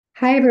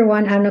Hi,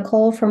 everyone. I'm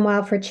Nicole from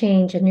Wild for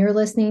Change, and you're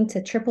listening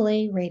to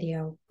AAA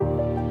Radio.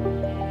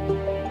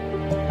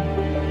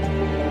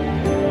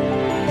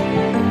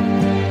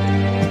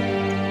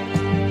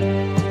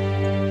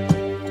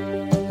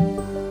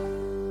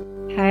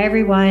 Hi,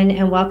 everyone,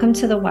 and welcome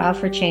to the Wild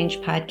for Change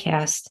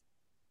podcast.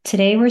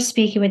 Today, we're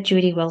speaking with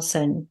Judy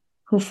Wilson,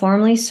 who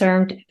formerly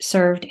served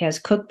as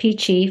Kukpi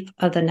Chief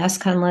of the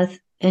Neskonlith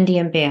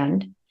Indian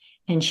Band,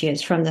 and she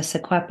is from the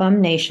Secwepemc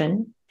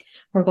Nation.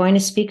 We're going to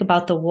speak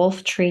about the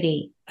Wolf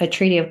Treaty, a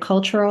treaty of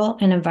cultural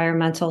and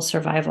environmental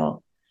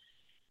survival.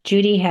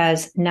 Judy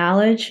has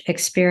knowledge,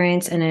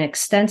 experience, and an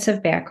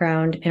extensive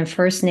background in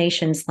First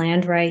Nations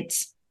land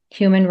rights,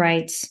 human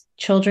rights,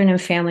 children and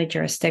family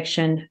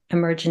jurisdiction,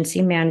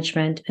 emergency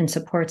management, and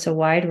supports a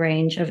wide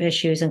range of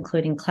issues,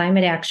 including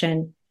climate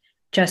action,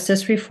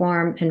 justice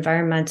reform,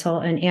 environmental,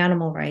 and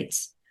animal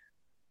rights.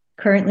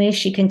 Currently,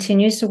 she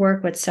continues to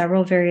work with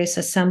several various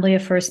Assembly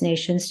of First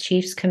Nations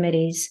Chiefs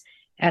committees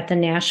at the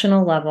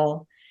national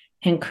level,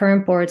 and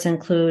current boards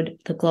include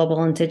the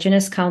Global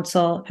Indigenous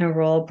Council and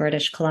Rural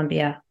British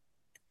Columbia.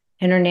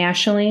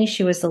 Internationally,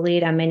 she was the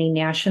lead on many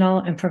national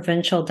and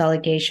provincial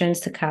delegations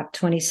to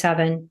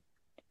COP27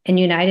 and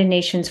United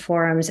Nations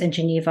forums in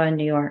Geneva and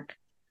New York.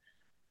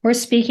 We're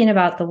speaking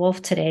about the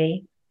wolf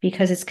today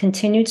because its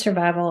continued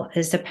survival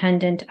is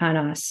dependent on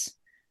us.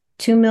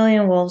 2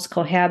 million wolves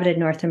cohabited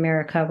North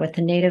America with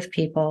the native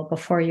people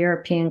before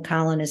European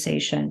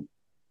colonization.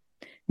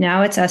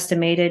 Now it's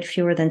estimated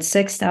fewer than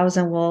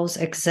 6,000 wolves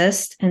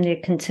exist in the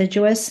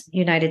contiguous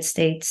United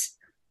States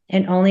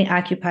and only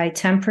occupy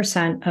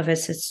 10% of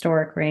its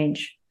historic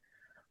range.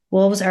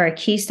 Wolves are a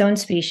keystone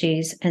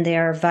species, and they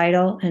are a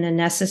vital and a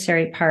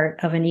necessary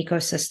part of an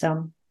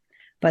ecosystem,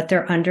 but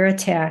they're under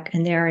attack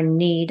and they are in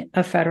need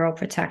of federal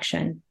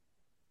protection.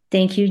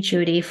 Thank you,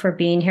 Judy, for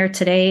being here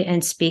today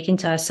and speaking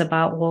to us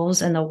about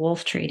wolves and the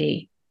Wolf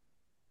Treaty.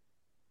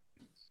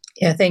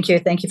 Yeah, thank you.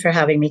 Thank you for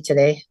having me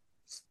today.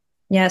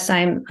 Yes,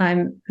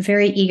 I'm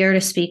very eager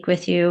to speak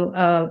with you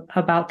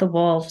about the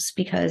wolves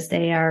because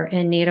they are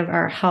in need of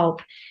our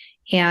help.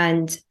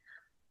 And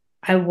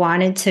I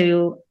wanted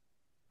to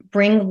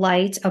bring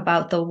light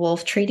about the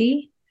Wolf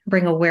Treaty,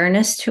 bring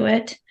awareness to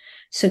it.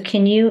 So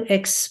can you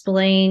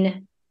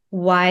explain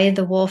why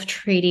the Wolf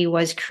Treaty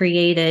was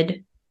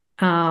created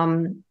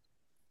and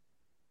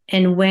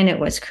when it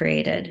was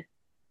created?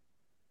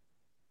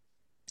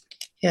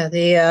 Yeah,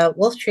 the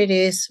Wolf Treaty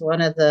is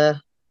one of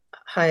the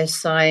highest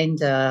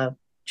signed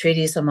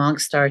treaties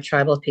amongst our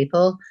tribal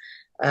people.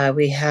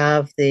 We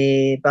have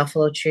the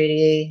Buffalo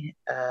Treaty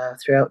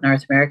throughout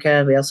North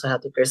America. We also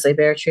have the Grizzly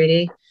Bear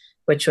Treaty,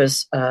 which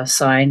was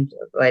signed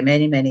by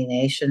many, many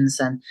nations.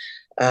 And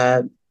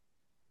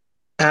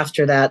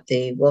after that,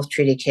 the Wolf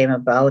Treaty came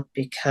about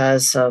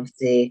because of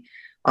the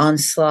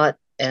onslaught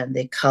and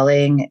the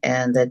culling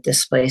and the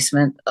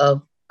displacement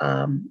of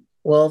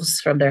wolves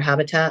from their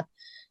habitat.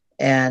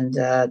 And,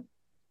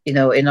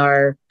 in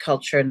our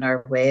culture and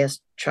our way as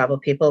tribal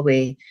people,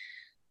 we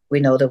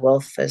know the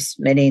wolf as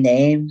many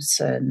names,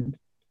 and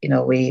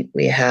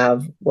we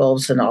have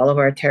wolves in all of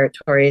our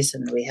territories,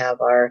 and we have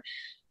our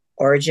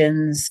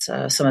origins.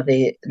 Some of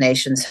the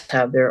nations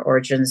have their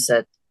origins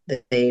that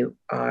they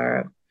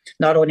are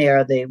not only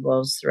are they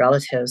wolves'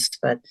 relatives,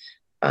 but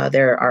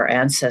they're our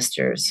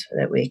ancestors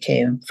that we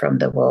came from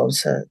the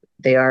wolves.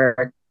 They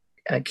are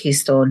a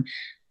keystone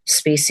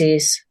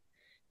species,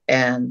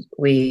 and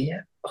we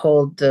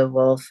hold the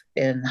wolf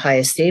in high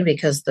esteem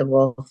because the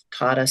wolf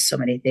taught us so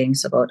many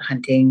things about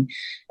hunting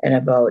and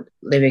about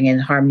living in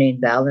harmony and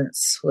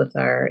balance with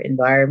our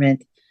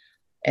environment,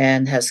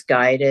 and has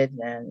guided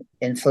and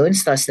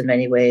influenced us in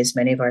many ways.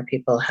 Many of our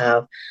people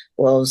have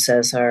wolves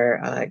as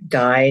our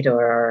guide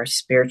or our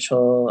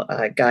spiritual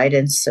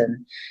guidance.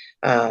 And,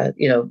 a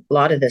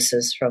lot of this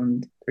is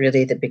from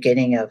really the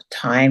beginning of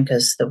time,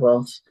 because the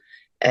wolf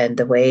and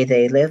the way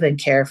they live and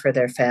care for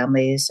their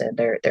families and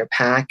their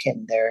pack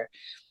and their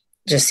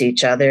just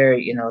each other,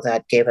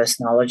 that gave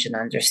us knowledge and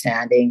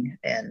understanding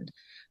and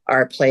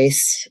our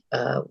place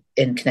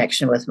in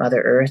connection with Mother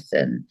Earth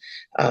and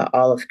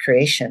all of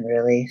creation,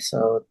 really.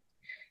 So,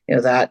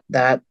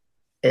 that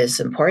is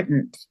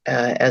important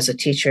as a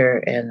teacher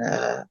and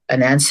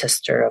an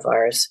ancestor of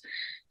ours.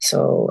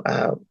 So,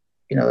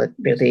 it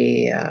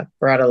really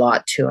brought a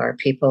lot to our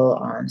people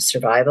on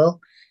survival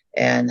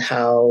and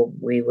how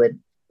we would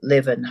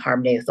live in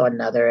harmony with one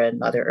another and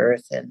Mother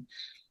Earth, and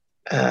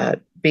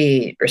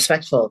be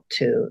respectful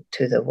to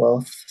the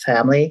wolf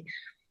family.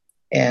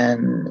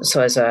 And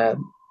so as a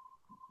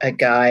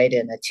guide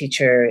and a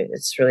teacher,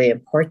 it's really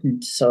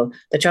important. So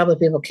the tribal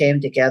people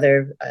came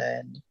together,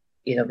 and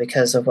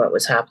because of what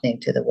was happening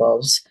to the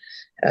wolves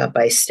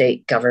by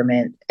state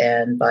government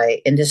and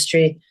by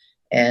industry,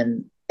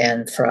 and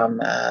from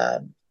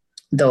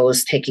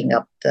those taking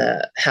up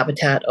the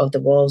habitat of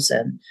the wolves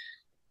and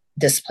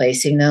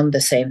displacing them. The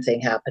same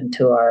thing happened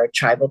to our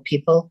tribal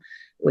people.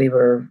 We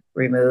were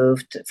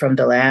removed from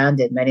the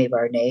land, and many of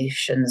our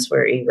nations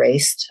were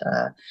erased.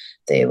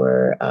 They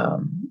were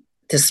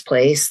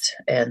displaced,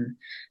 and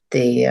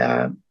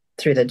the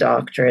through the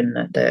doctrine,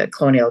 the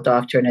colonial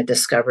doctrine of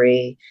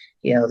discovery,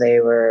 they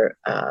were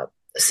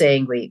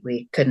saying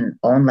we couldn't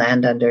own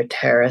land under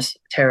terra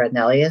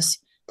nullius,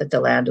 that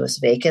the land was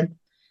vacant.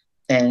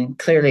 And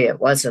clearly it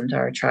wasn't.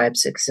 Our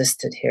tribes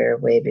existed here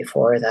way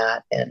before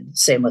that. And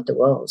same with the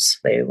wolves.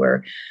 They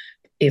were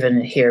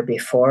even here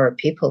before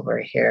people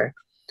were here.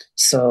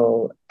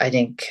 So I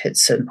think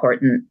it's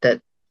important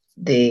that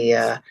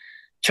the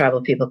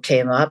tribal people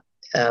came up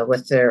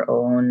with their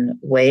own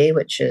way,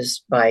 which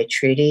is by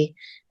treaty.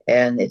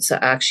 And it's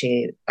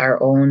actually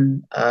our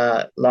own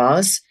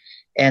laws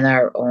and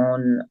our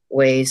own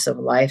ways of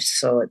life.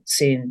 So it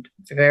seemed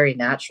very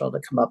natural to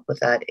come up with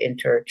that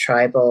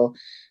intertribal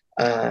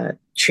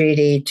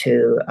treaty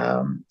to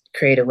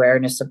create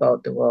awareness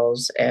about the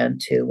wolves and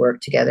to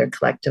work together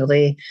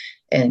collectively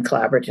and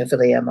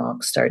collaboratively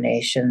amongst our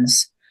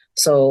nations.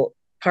 So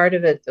part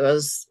of it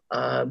was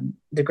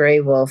the gray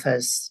wolf,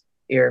 as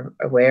you're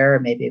aware,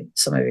 maybe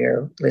some of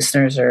your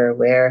listeners are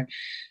aware,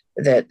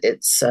 that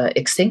it's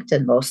extinct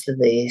in most of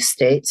the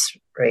states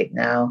right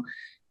now.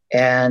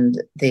 And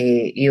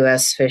the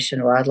U.S. Fish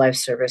and Wildlife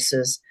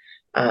Services,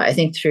 I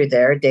think through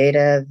their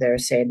data, they're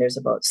saying there's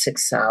about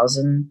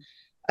 6,000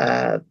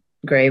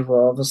 gray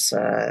wolves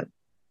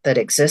that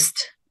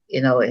exist,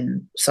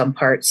 in some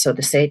parts of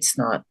the states,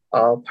 not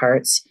all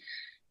parts.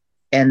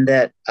 And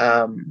that,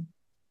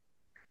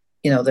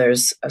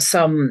 there's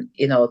some,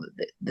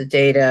 the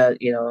data,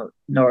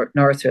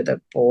 north of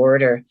the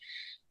border,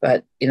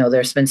 but,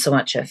 there's been so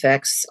much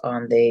effects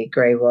on the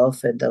gray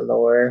wolf in the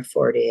lower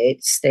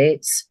 48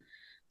 states.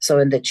 So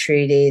in the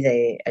treaty,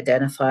 they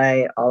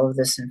identify all of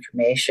this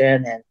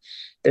information, and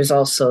there's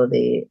also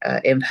the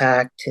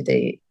impact to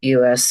the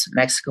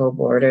U.S.-Mexico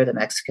border, the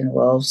Mexican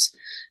wolves,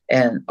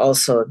 and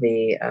also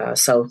the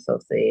south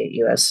of the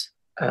U.S.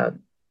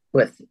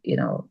 With,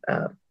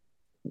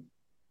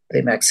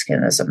 the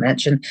Mexican, as I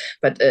mentioned,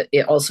 but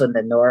also in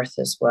the north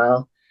as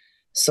well.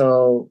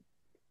 So,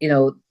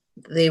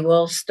 the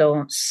wolves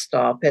don't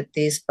stop at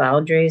these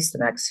boundaries, the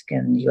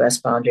Mexican-U.S.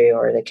 boundary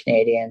or the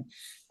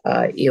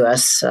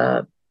Canadian-U.S.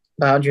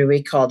 boundary.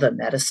 We call them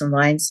medicine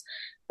lines,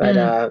 but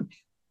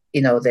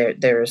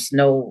there's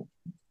no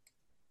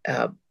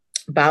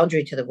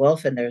boundary to the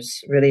wolf, and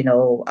there's really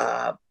no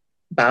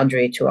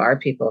boundary to our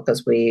people,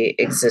 because we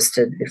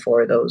existed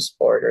before those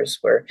borders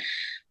were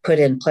put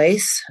in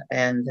place.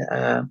 And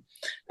I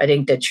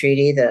think the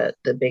treaty, the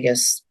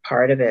biggest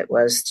part of it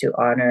was to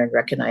honor and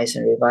recognize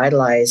and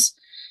revitalize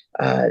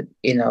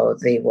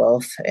the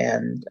wolf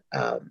and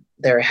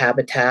their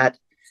habitat.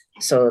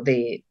 So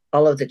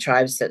all of the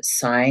tribes that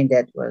signed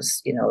it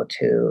was,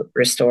 to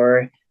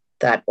restore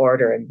that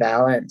order and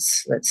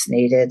balance that's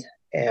needed.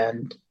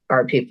 And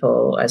our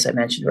people, as I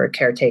mentioned, were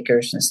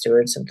caretakers and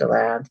stewards of the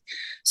land.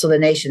 So the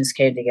nations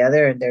came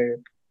together, and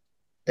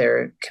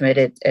they're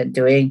committed and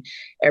doing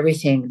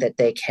everything that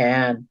they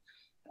can,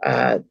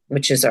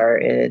 which is our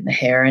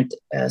inherent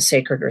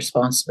sacred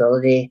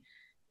responsibility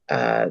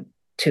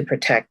to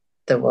protect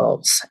the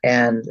wolves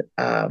and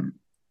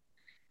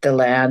the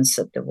lands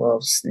that the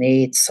wolves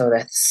need. So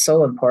that's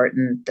so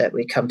important that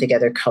we come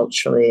together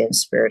culturally and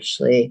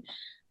spiritually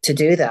to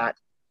do that.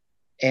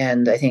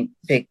 And I think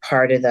a big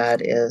part of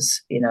that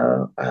is,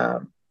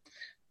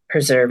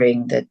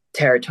 preserving the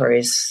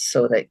territories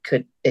so that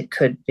it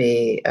could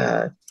be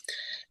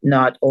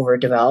not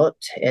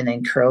overdeveloped and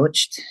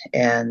encroached,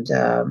 and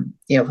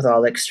with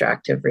all the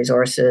extractive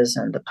resources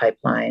and the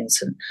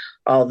pipelines and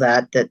all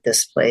that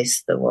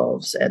displace the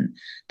wolves, and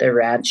the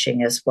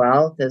ranching as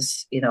well.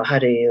 Because how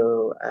do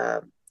you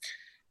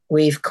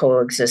we've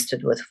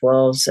coexisted with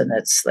wolves, and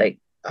it's like,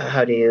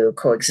 how do you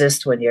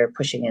coexist when you're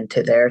pushing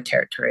into their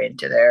territory,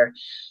 into their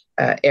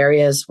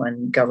areas,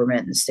 when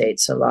government and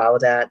states allow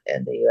that,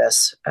 and the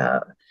U.S.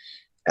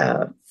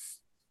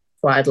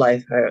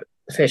 wildlife,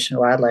 fish and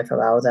wildlife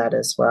allow that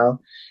as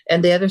well.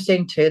 And the other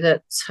thing too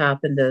that's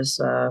happened is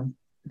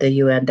the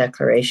UN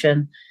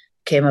Declaration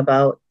came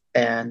about,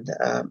 and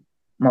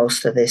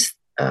most of these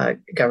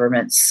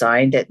governments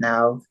signed it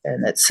now,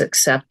 and it's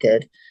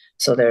accepted.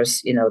 So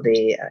there's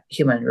the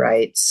human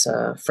rights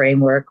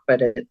framework,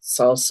 but it's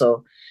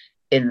also,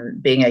 in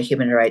being a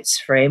human rights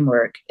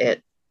framework,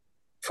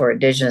 for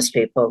Indigenous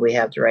people, we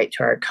have the right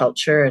to our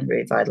culture and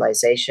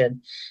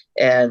revitalization,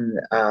 and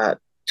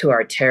to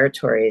our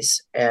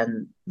territories,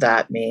 and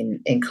that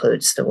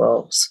includes the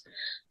wolves.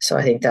 So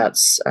I think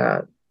that's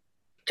to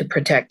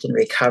protect and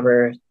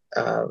recover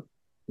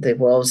the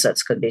wolves.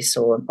 That's going to be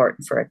so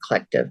important for a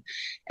collective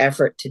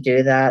effort to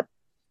do that.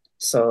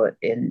 So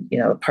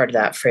part of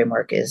that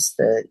framework is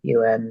the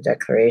UN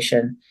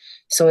Declaration.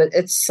 So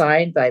it's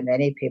signed by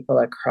many people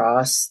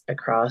across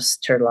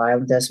Turtle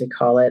Island, as we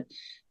call it.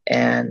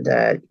 And,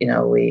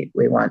 we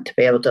want to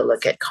be able to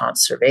look at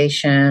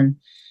conservation.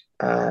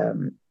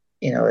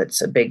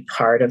 It's a big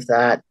part of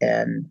that.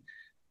 And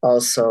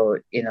also,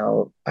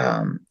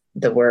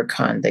 the work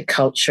on the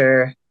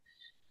culture,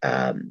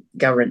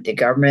 government to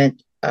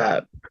government,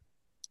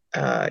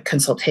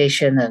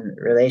 consultation and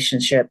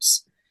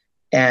relationships,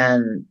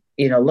 and,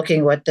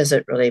 looking what does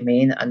it really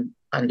mean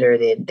under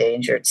the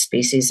Endangered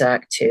Species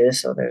Act too.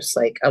 So there's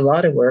like a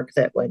lot of work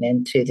that went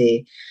into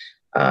the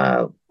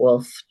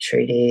wolf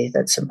treaty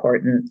that's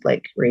important,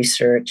 like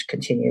research,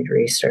 continued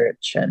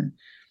research. And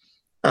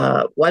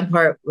one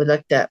part we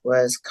looked at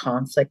was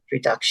conflict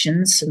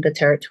reductions in the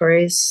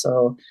territories.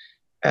 So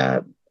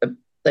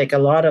like a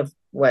lot of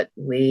what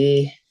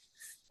we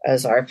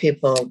as our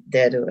people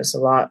did, it was a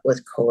lot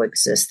with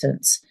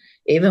coexistence.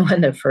 Even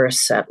when the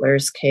first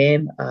settlers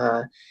came,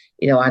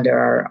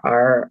 under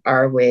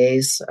our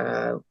ways,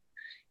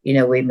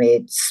 we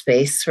made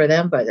space for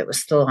them, but it was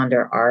still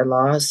under our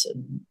laws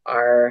and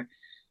our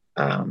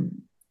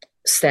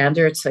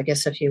standards, I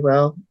guess, if you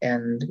will.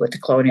 And with the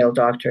colonial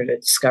doctrine of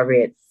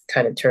discovery, it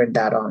kind of turned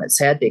that on its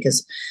head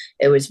because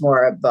it was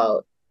more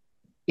about,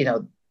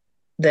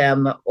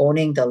 them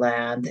owning the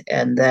land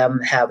and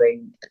them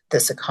having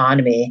this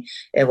economy.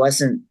 It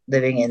wasn't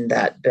living in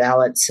that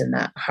balance and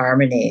that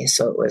harmony.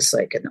 So it was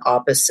like an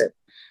opposite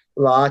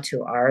law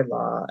to our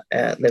law,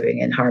 living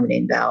in harmony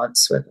and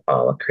balance with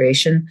all of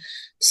creation.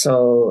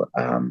 So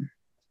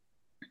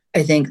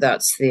I think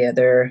that's the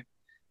other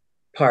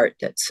part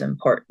that's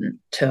important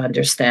to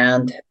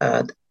understand.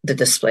 The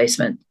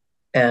displacement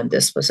and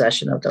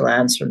dispossession of the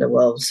lands from the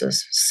wolves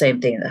is the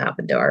same thing that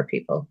happened to our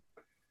people.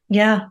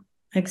 Yeah,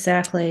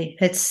 exactly.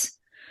 It's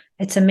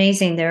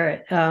amazing.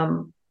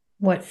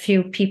 What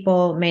few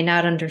people may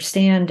not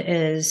understand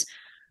is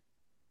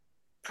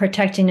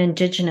protecting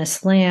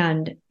Indigenous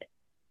land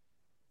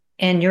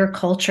and your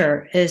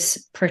culture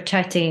is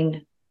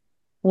protecting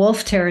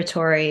wolf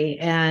territory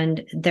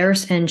and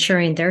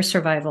ensuring their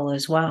survival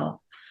as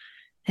well.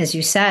 As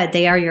you said,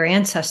 they are your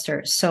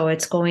ancestors, so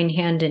it's going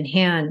hand in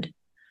hand.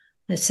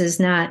 This is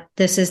not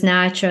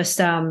just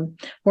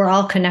we're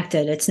all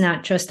connected. It's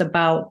not just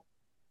about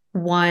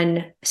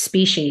one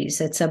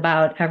species. It's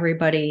about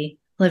everybody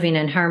living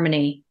in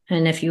harmony.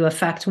 And if you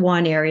affect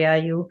one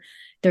area,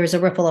 there's a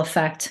ripple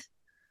effect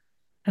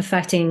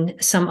affecting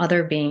some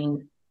other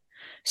being.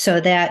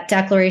 So that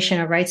Declaration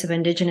of Rights of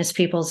Indigenous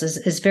Peoples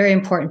is very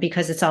important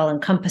because it's all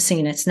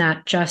encompassing. It's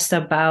not just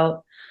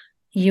about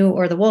you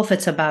or the wolf.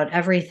 It's about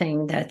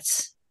everything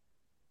that's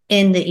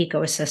in the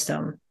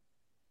ecosystem.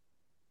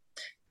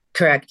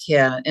 Correct.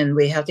 Yeah. And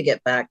we have to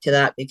get back to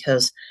that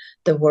because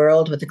the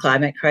world with the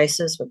climate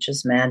crisis, which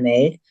is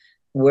man-made,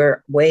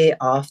 we're way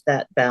off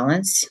that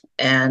balance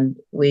and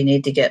we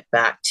need to get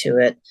back to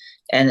it.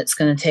 And it's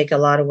going to take a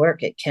lot of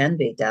work. It can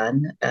be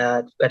done,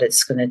 but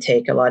it's going to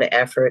take a lot of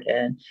effort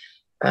and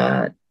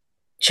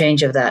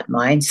change of that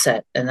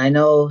mindset. And I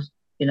know,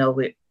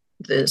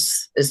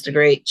 this is the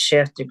great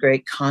shift, the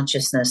great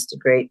consciousness, the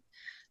great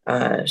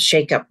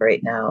shake-up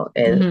right now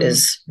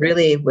is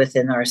really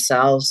within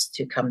ourselves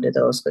to come to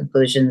those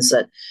conclusions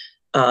that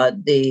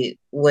the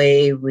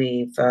way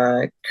we've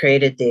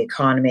created the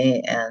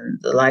economy and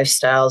the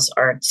lifestyles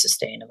aren't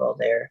sustainable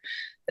there.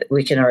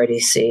 We can already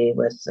see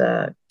with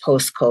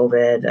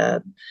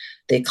post-COVID,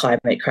 the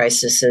climate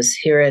crisis is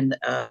here in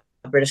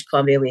British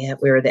Columbia. We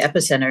were the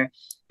epicenter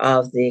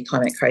of the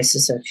climate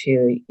crisis a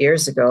few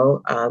years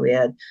ago. We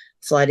had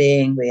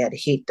flooding, we had a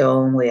heat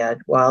dome, we had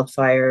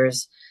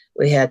wildfires,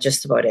 we had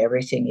just about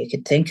everything you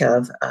could think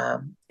of,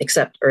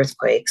 except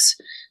earthquakes.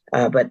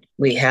 But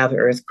we have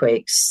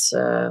earthquakes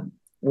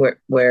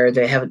where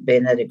they haven't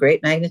been at a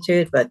great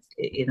magnitude, but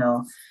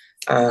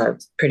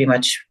pretty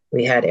much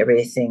we had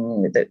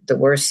everything, the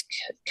worst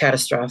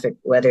catastrophic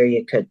weather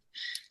you could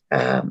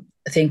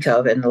think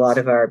of, and a lot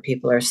of our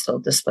people are still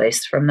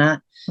displaced from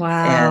that.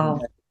 Wow.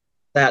 And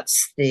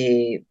that's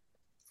the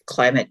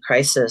climate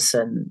crisis,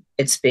 and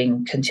it's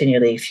being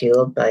continually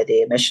fueled by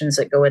the emissions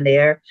that go in the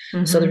air.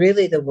 So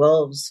really the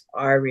wolves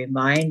are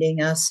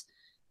reminding us,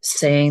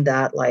 saying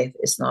that life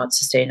is not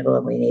sustainable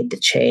and we need to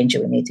change,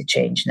 and we need to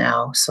change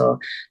now. So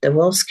the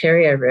wolves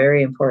carry a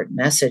very important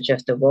message.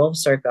 If the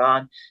wolves are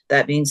gone,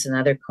 that means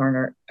another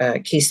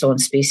keystone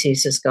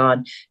species is gone.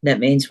 And that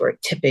means we're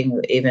tipping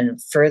even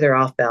further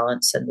off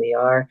balance than we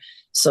are.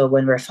 So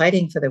when we're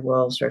fighting for the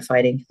wolves, we're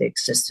fighting for the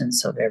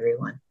existence of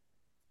everyone.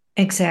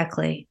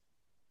 Exactly.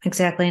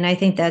 And I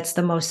think that's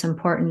the most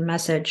important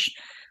message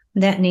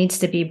that needs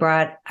to be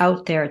brought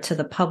out there to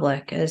the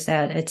public, is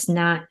that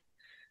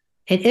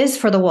it is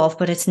for the wolf,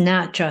 but it's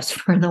not just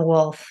for the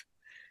wolf.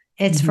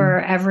 It's for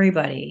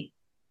everybody.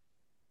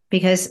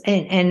 Because,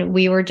 and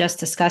we were just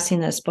discussing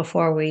this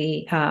before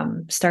we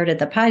started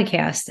the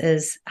podcast,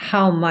 is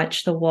how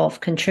much the wolf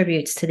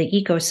contributes to the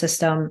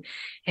ecosystem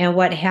and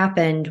what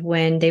happened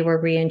when they were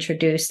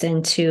reintroduced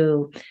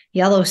into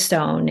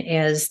Yellowstone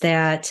is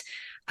that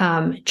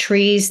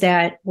trees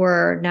that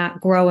were not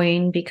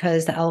growing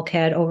because the elk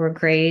had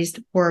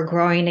overgrazed were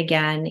growing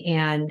again,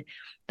 and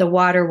the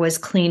water was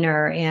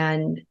cleaner,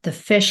 and the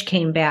fish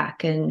came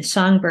back, and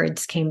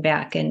songbirds came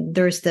back, and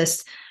there's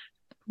this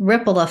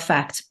ripple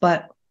effect.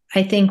 But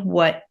I think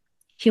what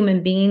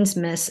human beings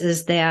miss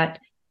is that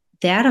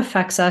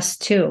affects us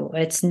too.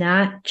 It's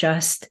not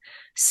just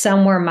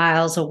somewhere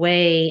miles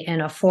away in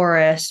a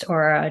forest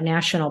or a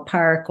national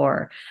park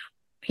or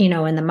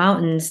in the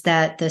mountains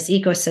that this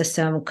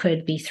ecosystem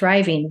could be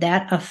thriving.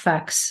 That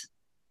affects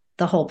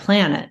the whole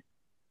planet.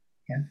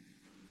 Yeah.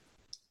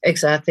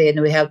 Exactly.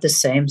 And we have the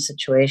same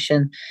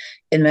situation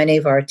in many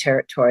of our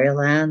territorial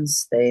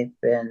lands. They've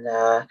been,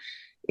 the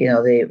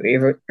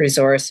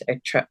resource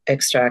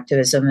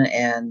extractivism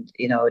and,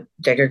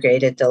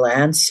 degraded the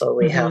lands. So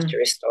we have to Mm-hmm.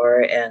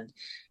 restore and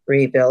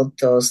rebuild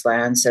those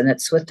lands. And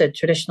it's with the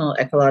traditional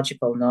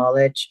ecological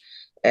knowledge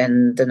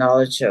and the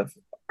knowledge of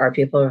our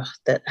people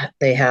that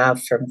they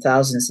have from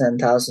thousands and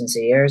thousands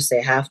of years.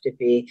 They have to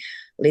be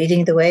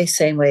leading the way.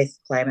 Same way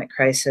climate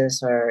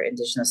crisis or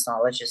Indigenous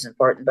knowledge is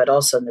important, but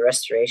also in the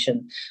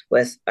restoration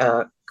with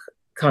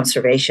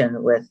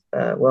conservation with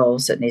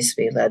wolves that needs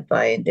to be led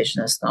by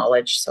Indigenous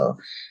knowledge. So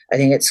I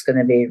think it's going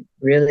to be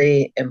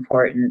really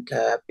important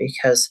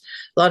because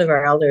a lot of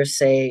our elders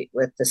say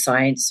with the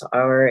science,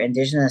 our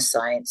Indigenous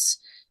science,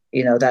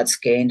 that's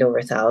gained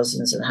over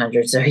thousands and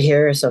hundreds of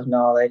years of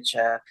knowledge,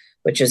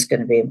 which is going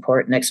to be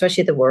important,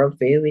 especially the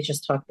worldview we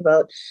just talked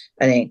about.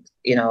 I think,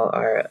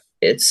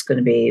 it's going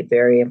to be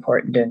very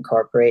important to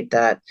incorporate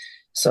that.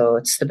 So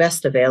it's the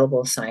best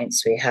available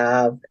science we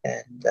have,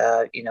 and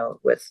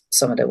with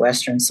some of the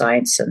Western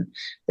science, and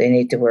they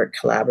need to work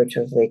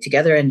collaboratively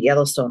together. And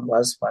Yellowstone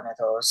was one of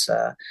those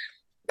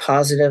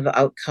positive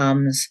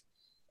outcomes,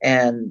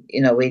 and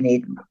we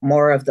need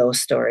more of those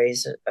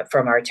stories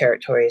from our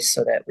territories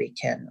so that we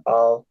can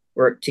all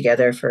work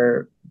together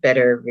for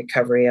better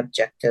recovery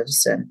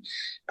objectives and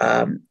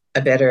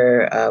a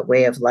better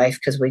way of life.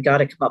 Because we got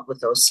to come up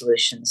with those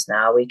solutions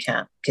now. We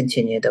can't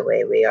continue the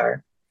way we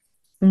are.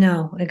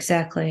 No,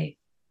 exactly.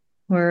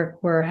 We're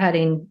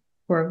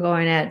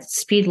going at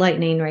speed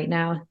lightning right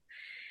now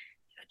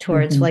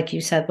towards, Mm-hmm. like you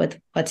said, with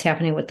what's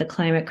happening with the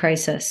climate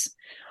crisis.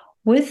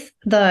 With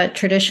the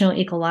traditional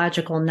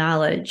ecological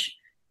knowledge,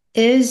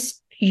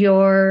 is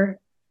your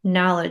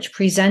knowledge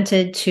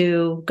presented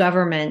to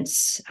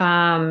governments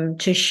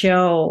to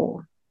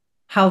show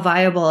how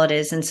viable it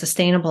is and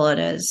sustainable it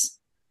is?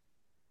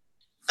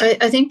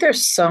 I think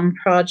there's some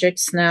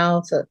projects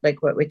now that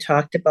like what we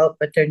talked about,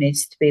 but there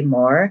needs to be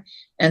more,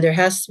 and there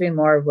has to be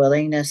more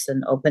willingness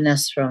and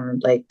openness from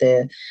like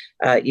the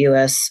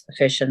U.S.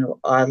 Fish and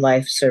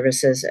Wildlife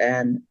Services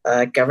and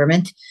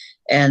government,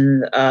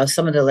 and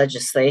some of the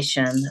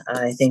legislation.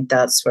 I think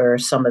that's where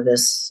some of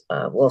this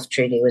wolf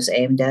treaty was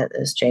aimed at,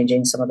 is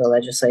changing some of the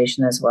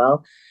legislation as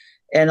well,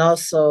 and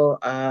also,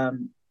 I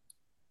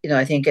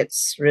think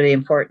it's really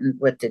important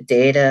with the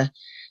data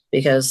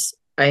because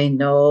I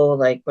know,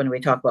 like, when we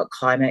talk about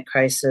climate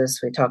crisis,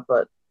 we talk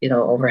about,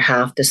 over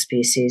half the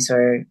species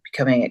are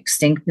becoming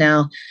extinct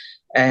now,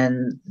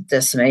 and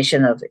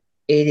decimation of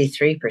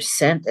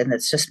 83%. And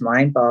it's just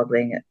mind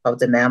boggling of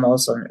the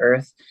mammals on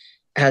Earth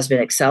has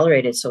been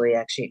accelerated. So we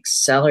actually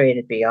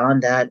accelerated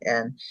beyond that.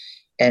 And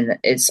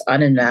it's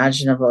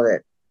unimaginable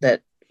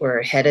that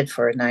we're headed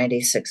for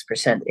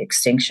 96%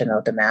 extinction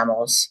of the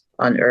mammals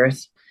on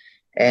Earth.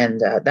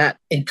 And that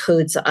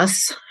includes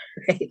us.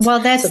 Right. Well,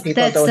 So that's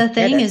people that's don't the get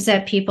thing, it. is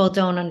that people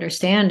don't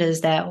understand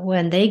is that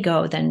when they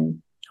go,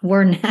 then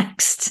we're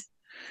next.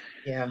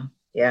 Yeah.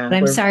 Yeah. But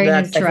I'm sorry to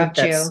I think interrupt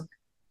you.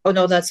 oh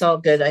no, that's all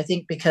good. I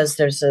think because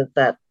there's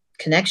that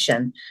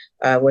connection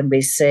when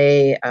we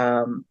say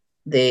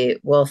the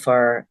wolf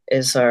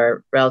is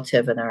our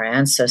relative and our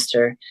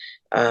ancestor,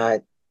 uh,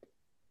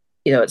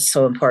 it's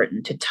so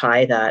important to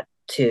tie that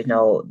to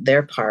know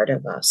they're part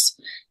of us,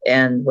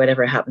 and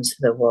whatever happens to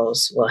the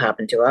wolves will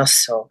happen to us.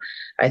 So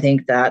I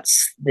think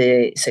that's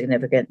the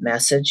significant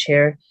message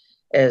here,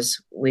 is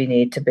we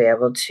need to be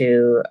able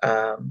to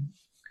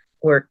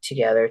work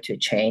together to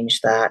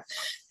change that.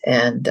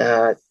 And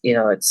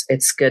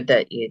it's good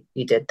that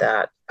you did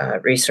that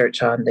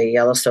research on the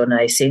Yellowstone.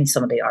 And I seen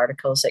some of the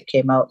articles that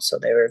came out, so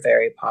they were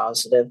very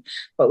positive.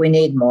 But we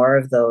need more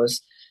of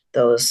those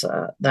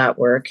that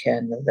work,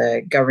 and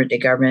the government to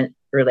government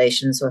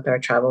relations with our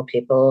tribal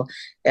people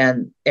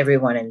and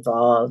everyone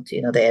involved.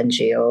 The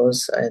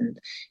NGOs and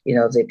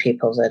the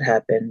people that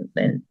have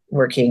been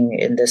working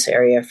in this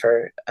area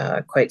for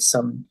quite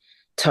some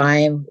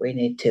time. We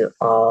need to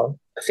all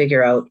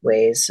figure out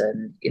ways,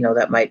 and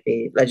that might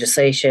be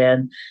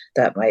legislation,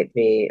 that might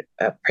be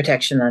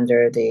protection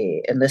under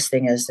the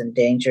enlisting as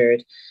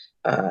endangered.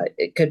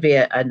 It could be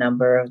a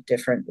number of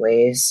different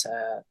ways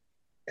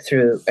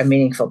through a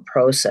meaningful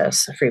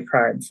process, a free,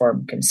 prior,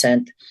 informed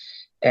consent,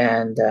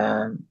 and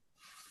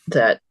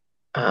that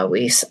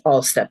we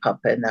all step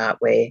up in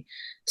that way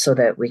so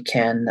that we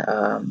can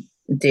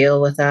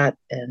deal with that,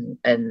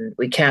 and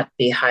we can't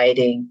be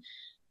hiding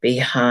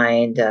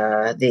behind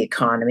the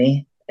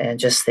economy and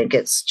just think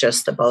it's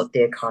just about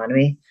the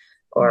economy,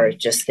 or Right.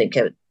 just think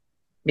it,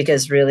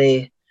 because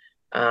really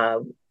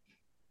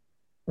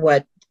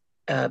what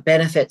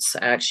benefits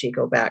actually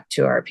go back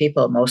to our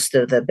people. Most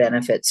of the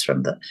benefits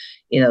from the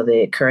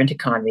current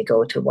economy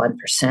go to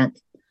 1%,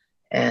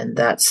 and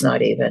that's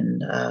not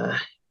even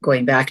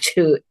going back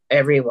to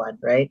everyone,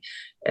 right?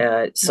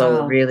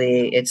 So Wow.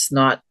 really, it's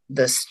not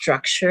the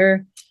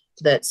structure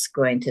that's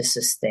going to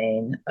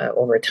sustain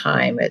over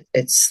time.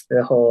 It's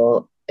the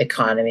whole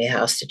economy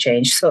has to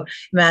change. So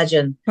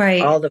imagine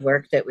Right. all the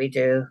work that we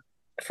do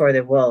for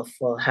the wolf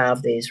will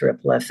have these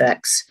ripple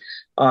effects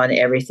on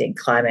everything: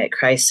 climate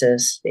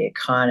crisis, the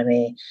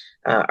economy,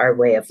 our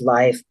way of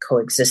life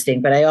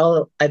coexisting. But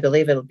I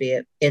believe it'll be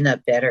in a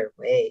better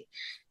way,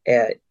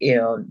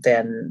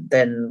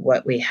 than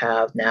what we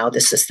have now,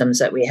 the systems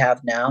that we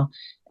have now,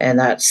 and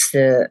that's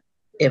the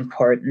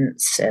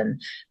importance,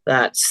 and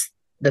that's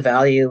the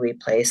value we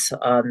place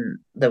on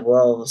the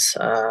wolves.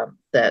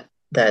 That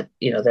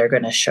they're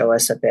going to show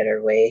us a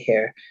better way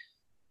here,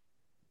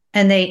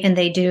 and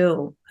they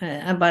do,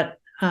 but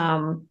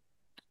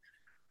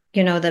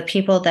the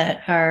people that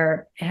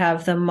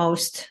have the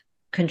most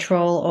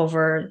control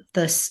over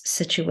this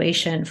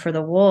situation for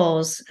the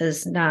wolves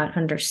is not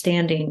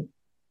understanding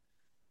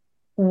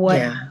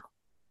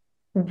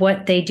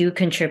what they do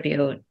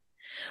contribute.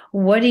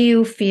 What do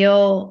you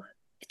feel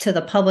to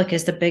the public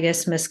is the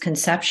biggest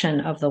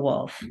misconception of the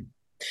wolf?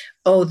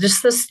 Oh,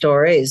 just the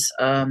stories.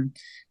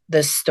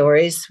 The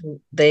stories,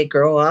 they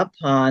grow up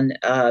on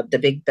the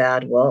big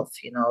bad wolf,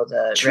 the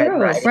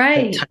Red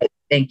Riding Hood type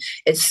thing.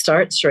 It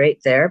starts right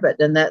there, but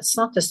then that's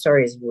not the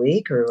stories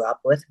we grew up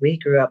with. We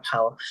grew up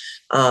how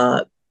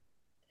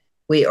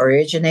we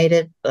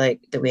originated,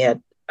 like that we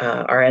had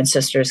our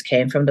ancestors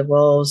came from the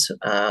wolves.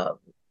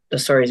 The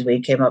stories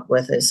we came up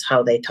with is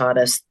how they taught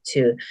us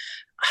to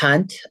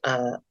hunt,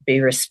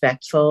 be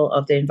respectful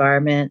of the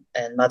environment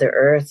and Mother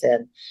Earth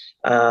and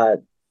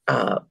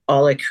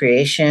all of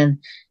creation,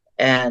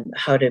 and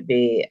how to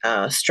be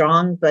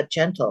strong but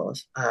gentle,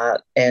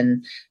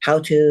 and how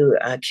to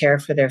care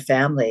for their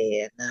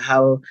family, and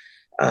how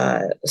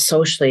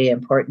socially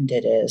important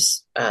it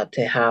is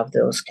to have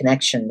those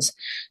connections.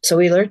 So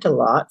we learned a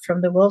lot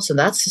from the wolves, and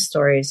that's the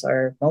stories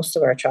most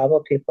of our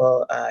tribal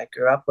people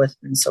grew up with,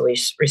 and so we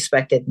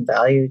respected and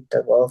valued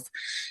the wolf.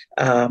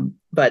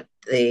 But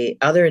the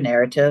other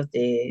narrative,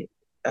 the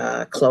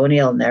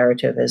colonial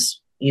narrative,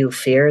 is you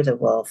fear the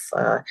wolf.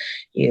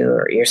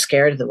 You're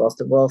scared of the wolf.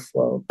 The wolf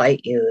will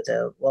bite you.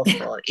 The wolf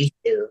will eat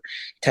you,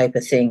 type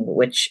of thing.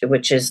 Which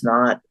is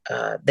not.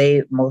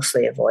 They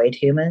mostly avoid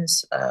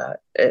humans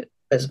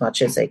as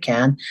much as they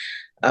can,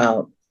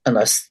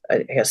 unless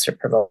I guess they're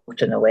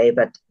provoked in a way.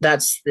 But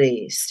that's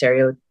the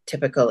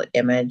stereotypical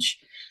image,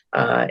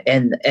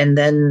 and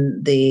then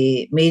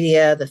the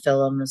media, the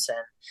films, and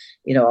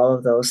all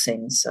of those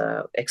things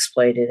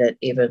exploited it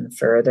even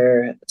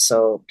further.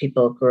 So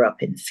people grew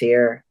up in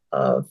fear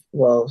of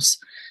wolves.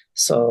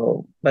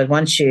 So, but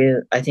once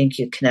I think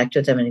you connect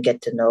with them and get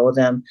to know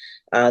them,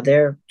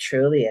 they're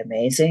truly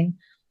amazing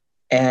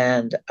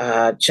and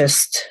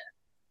just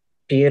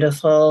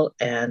beautiful,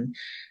 and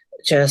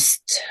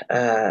just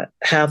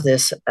have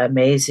this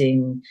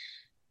amazing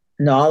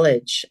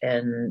knowledge.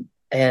 And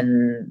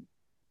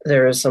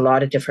there's a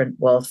lot of different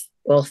wolf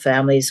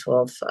families,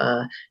 wolf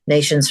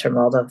nations from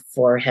all the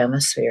four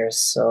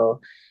hemispheres.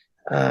 So,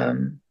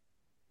 and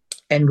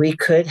we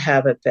could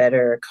have a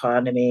better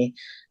economy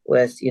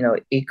with,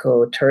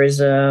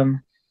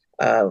 ecotourism,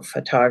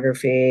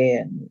 photography,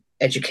 and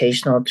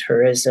educational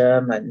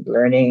tourism, and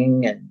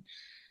learning, and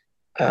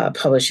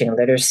publishing,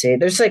 literacy.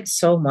 There's like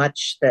so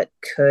much that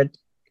could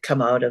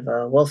come out of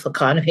a wolf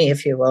economy,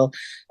 if you will,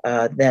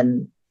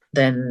 than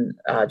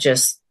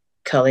just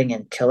culling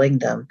and killing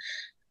them.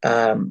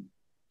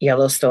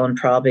 Yellowstone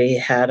probably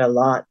had a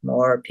lot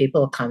more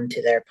people come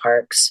to their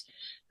parks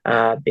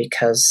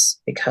because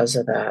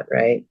of that,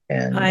 right?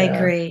 And I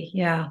agree.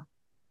 Yeah,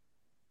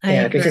 I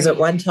agree. Because at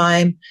one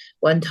time,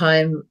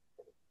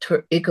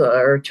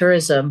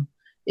 ecotourism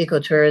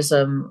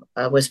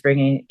was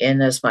bringing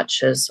in as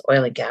much as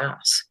oil and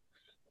gas.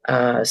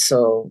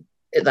 So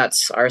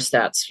that's our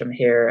stats from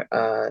here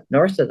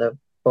north of the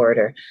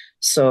border.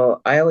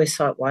 So I always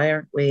thought, why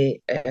aren't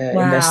we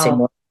investing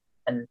more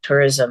in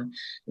tourism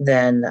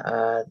than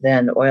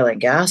oil and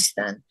gas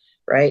then,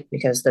 right?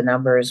 Because the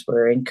numbers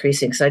were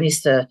increasing. So I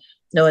used to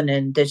know an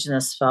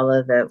Indigenous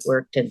fella that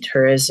worked in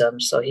tourism,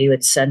 so he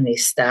would send me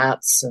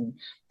stats, and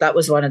that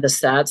was one of the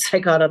stats I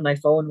got on my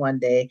phone one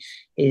day.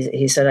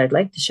 He said, "I'd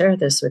like to share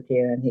this with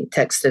you," and he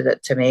texted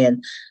it to me,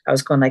 and I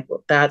was going like,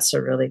 well, that's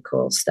a really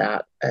cool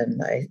stat.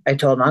 And I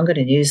told him I'm going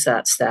to use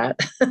that stat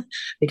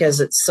because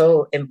it's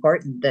so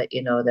important that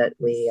that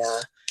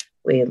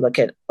we look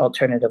at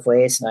alternative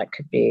ways, and that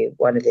could be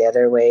one of the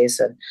other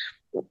ways. And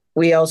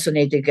we also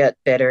need to get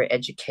better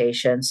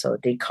education, so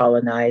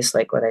decolonize,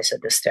 like what I said,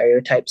 the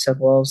stereotypes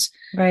of wolves,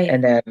 right,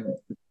 and then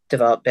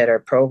develop better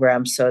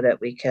programs so that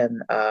we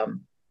can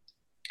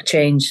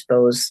change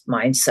those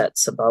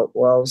mindsets about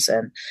wolves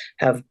and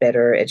have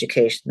better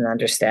education and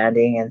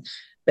understanding and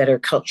better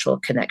cultural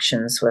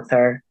connections with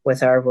our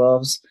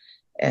wolves.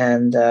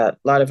 And a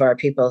lot of our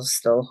people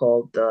still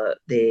hold the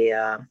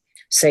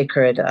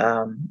sacred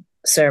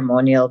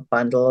ceremonial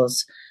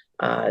bundles,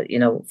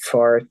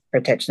 for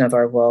protection of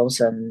our wolves,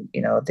 and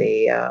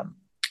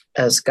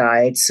as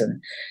guides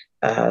and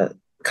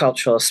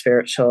cultural,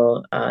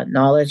 spiritual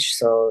knowledge.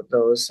 So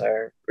those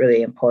are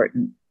really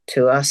important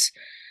to us.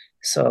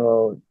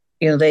 So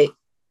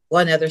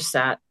one other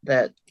stat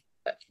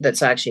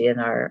that's actually in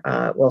our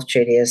wolf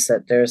treaty is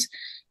that there's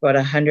about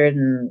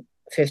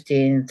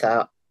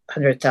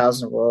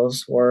 100,000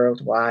 wolves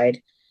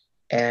worldwide,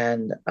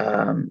 and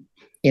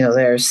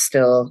there's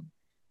still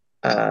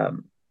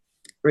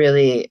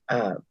really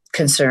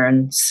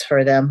concerns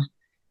for them.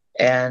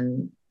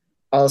 And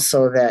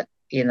also that,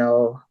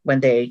 when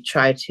they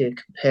try to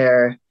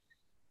compare,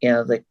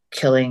 the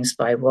killings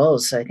by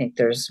wolves, I think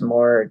there's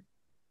more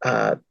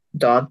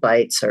dog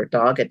bites or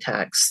dog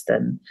attacks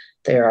than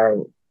there are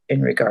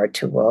in regard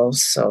to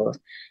wolves. So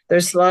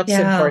there's lots of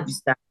important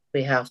stuff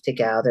we have to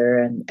gather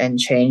and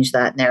change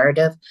that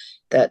narrative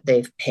that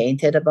they've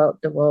painted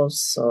about the wolves.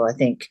 So I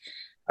think,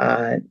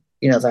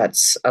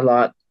 that's a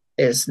lot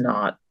is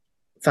not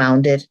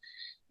founded,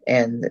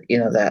 and,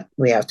 that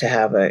we have to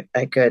have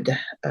a good,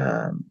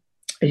 what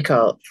do you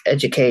call it,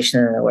 education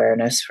and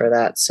awareness for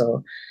that.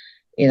 So,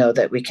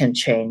 that we can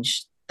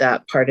change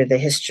that part of the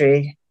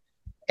history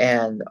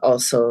and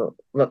also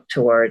look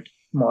toward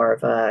more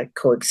of a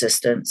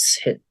coexistence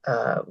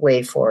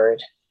way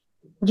forward.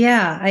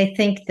 Yeah, I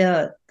think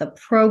the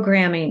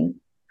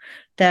programming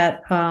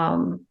that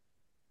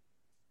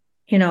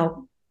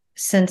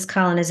since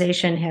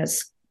colonization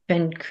has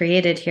been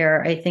created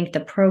here, I think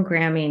the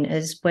programming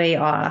is way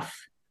off.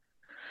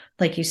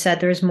 Like you said,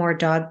 there's more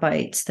dog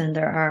bites than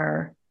there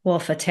are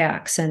wolf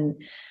attacks.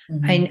 And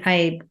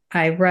I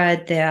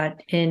read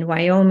that in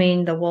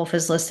Wyoming, the wolf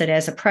is listed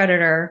as a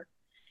predator,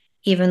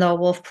 even though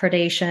wolf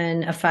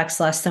predation affects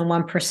less than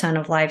 1%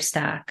 of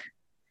livestock.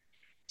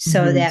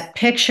 So that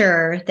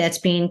picture that's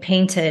being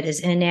painted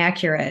is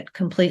inaccurate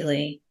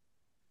completely.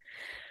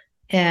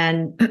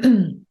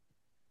 And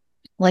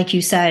like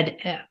you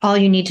said, all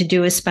you need to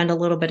do is spend a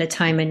little bit of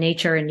time in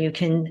nature and you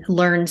can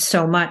learn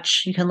so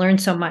much. You can learn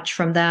so much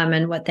from them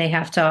and what they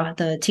have to,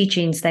 the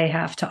teachings they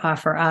have to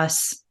offer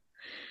us.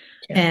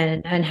 Yeah.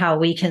 And how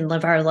we can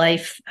live our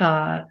life,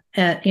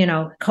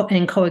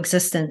 in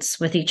coexistence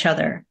with each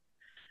other.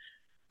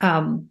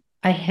 I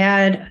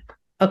had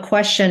a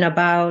question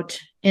about,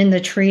 in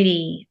the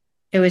treaty,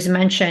 it was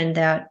mentioned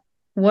that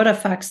what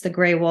affects the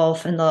gray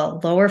wolf in the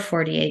lower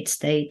 48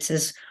 states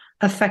is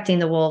affecting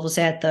the wolves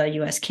at the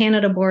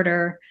U.S.-Canada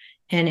border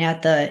and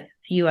at the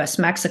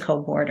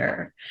U.S.-Mexico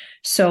border.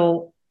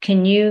 So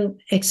can you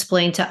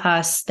explain to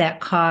us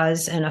that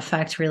cause and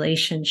effect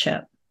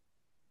relationship?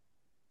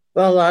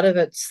 Well, a lot of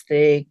it's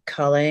the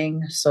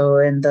culling. So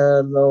in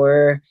the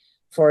lower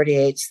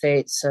 48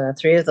 states,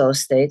 3 of those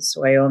states,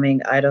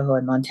 Wyoming, Idaho,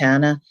 and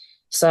Montana,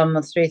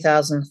 some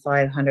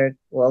 3,500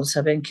 wolves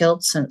have been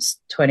killed since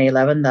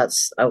 2011.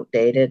 That's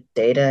outdated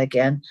data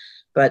again,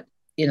 but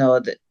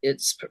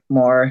it's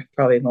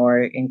probably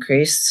more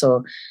increased.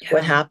 So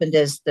what happened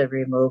is the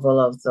removal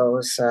of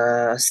those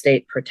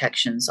state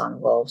protections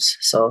on wolves.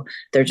 So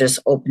they're just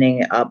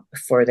opening up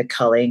for the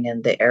culling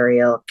and the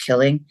aerial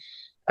killing.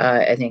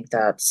 I think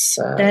that's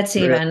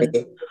even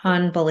really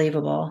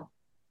unbelievable.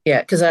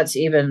 Yeah, because that's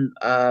even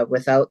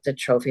without the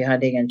trophy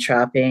hunting and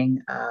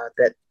trapping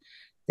that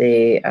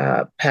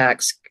the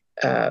packs,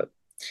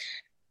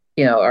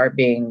 are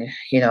being,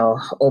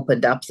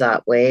 opened up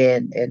that way.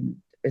 And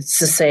it's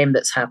the same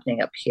that's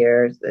happening up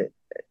here. The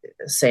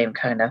same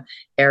kind of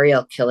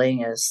aerial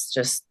killing is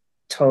just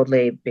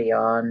totally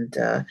beyond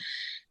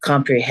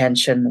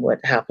comprehension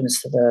what happens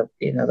to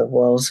the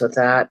wolves with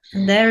that.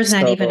 There's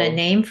not even a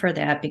name for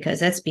that because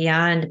that's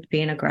beyond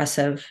being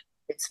aggressive.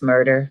 It's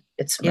murder.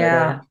 It's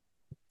murder.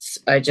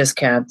 I just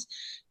can't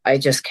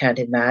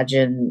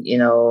imagine,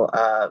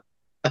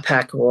 a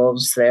pack of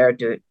wolves there,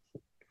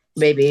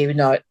 maybe even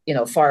not,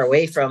 far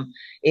away from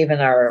even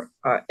our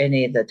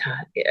any of the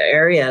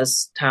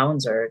areas,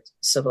 towns or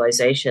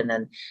civilization,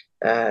 and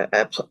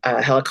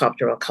a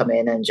helicopter will come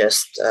in and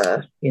just,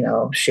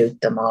 shoot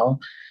them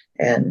all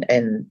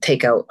and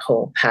take out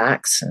whole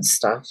packs and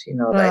stuff.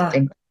 I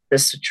think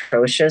this is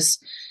atrocious.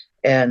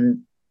 And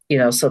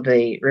so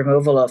the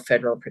removal of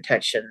federal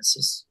protections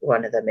is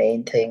one of the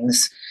main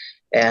things.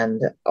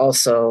 And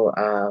also,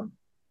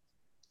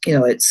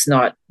 it's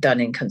not done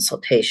in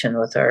consultation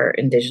with our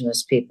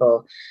Indigenous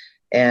people.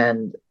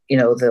 And,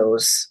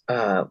 those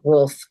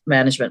wolf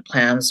management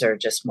plans are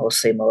just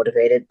mostly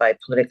motivated by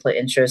political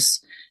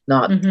interests,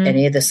 not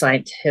any of the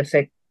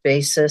scientific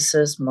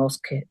basis,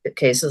 most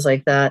cases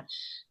like that.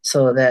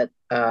 So that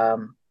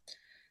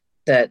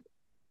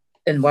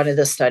in one of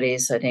the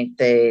studies, I think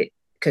they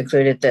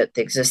concluded that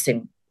the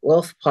existing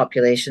wolf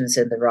populations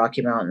in the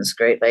Rocky Mountains,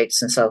 Great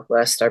Lakes, and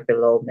Southwest are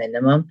below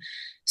minimum.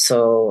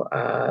 So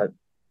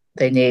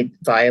they need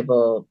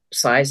viable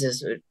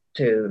sizes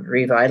to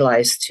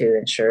revitalize to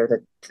ensure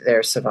that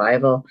their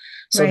survival.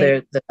 So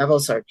the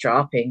levels are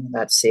dropping.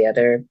 That's the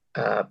other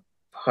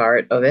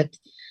part of it.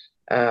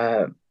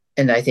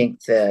 And I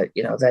think then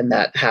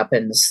that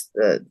happens,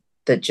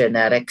 the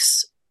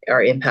genetics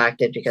are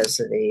impacted because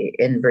of the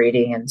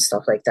inbreeding and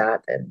stuff like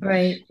that.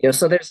 And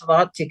so there's a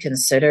lot to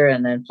consider.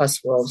 And then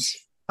plus wolves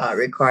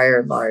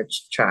require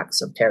large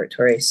tracts of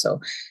territory. So,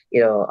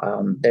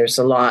 there's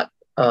a lot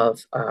of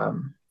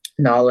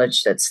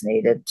knowledge that's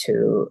needed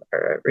to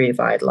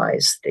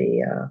revitalize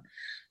the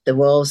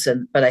wolves.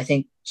 But I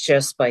think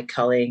just by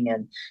culling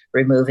and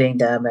removing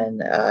them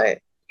and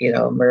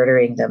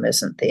murdering them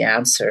isn't the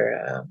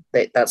answer.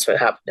 That's what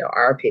happened to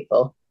our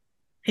people.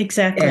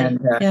 Exactly. And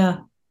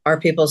our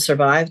people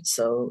survived.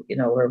 So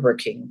we're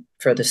working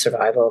for the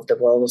survival of the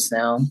wolves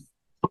now.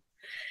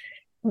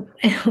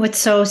 What's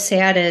so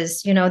sad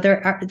is,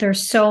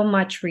 there's so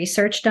much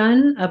research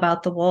done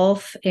about the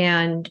wolf.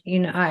 And,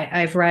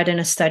 I've read in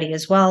a study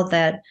as well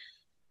that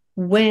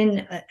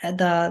when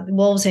the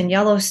wolves in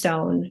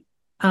Yellowstone,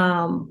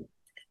 um,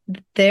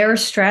 their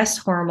stress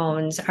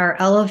hormones are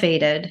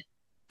elevated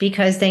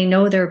because they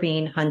know they're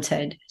being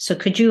hunted. So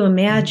could you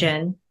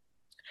imagine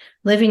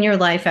living your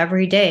life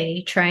every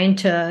day trying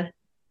to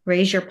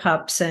raise your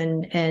pups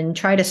and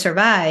try to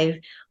survive,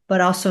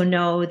 but also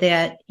know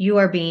that you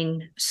are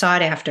being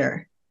sought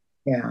after?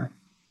 Yeah.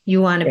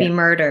 You want to Yeah. be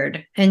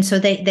murdered. And so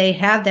they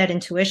have that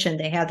intuition,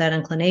 they have that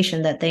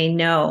inclination that they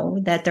know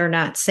that they're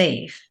not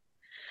safe.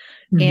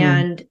 Mm-hmm.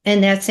 And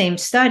in that same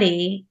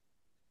study,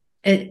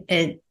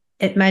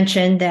 it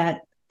mentioned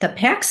that the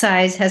pack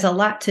size has a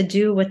lot to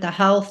do with the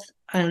health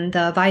and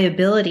the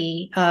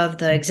viability of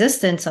the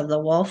existence of the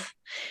wolf.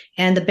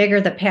 And the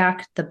bigger the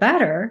pack, the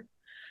better.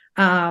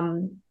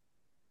 And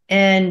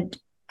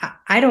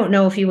I don't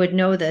know if you would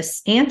know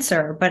this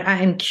answer, but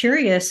I'm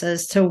curious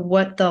as to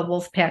what the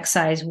wolf pack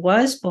size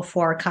was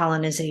before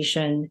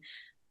colonization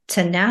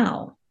to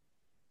now.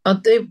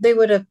 They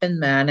would have been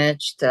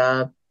managed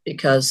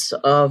because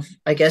of,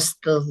 I guess,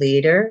 the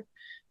leader.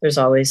 There's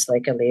always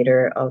like a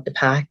leader of the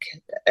pack,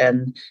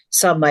 and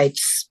some might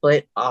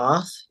split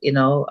off,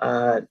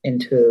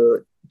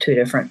 into two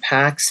different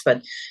packs.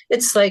 But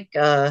it's like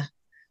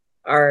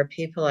our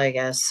people, I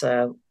guess,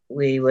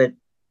 we would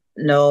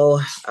know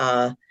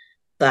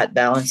that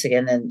balance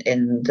again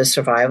in the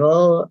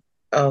survival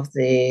of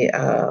the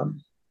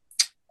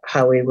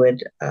how we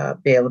would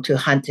be able to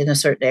hunt in a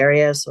certain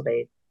area. So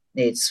they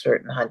need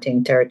certain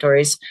hunting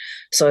territories.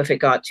 So if it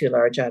got too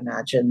large, I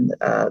imagine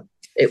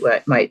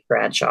might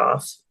branch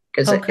off,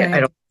 because I Okay.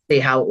 don't see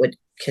how it would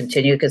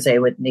continue, because they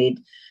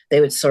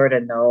would sort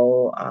of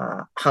know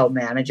how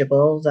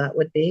manageable that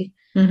would be,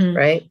 Mm-hmm.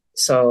 right?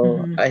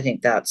 So Mm-hmm. I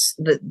think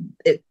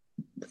it.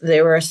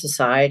 They were a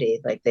society,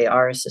 like they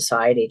are a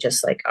society,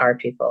 just like our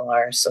people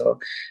are. So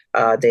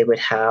they would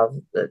have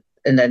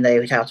and then they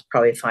would have to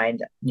probably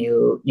find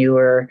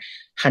newer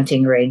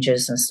hunting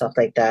ranges and stuff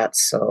like that.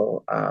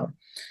 So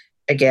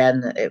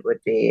again, it would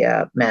be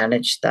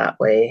managed that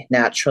way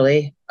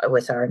naturally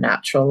with our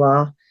natural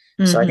law.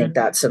 So I think Mm-hmm.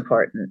 that's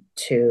important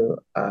to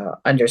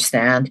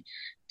understand.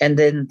 And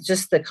then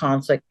just the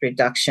conflict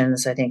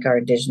reductions, I think our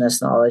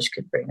Indigenous knowledge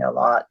could bring a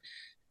lot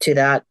to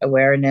that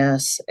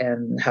awareness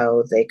and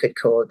how they could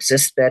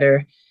coexist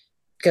better.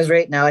 Because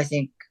right now, I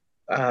think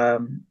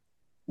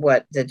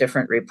what the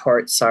different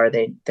reports are,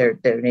 there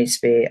needs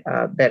to be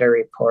better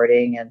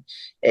reporting and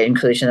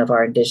inclusion of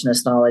our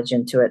Indigenous knowledge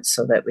into it,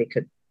 so that we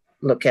could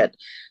look at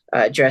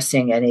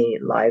addressing any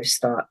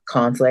livestock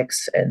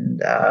conflicts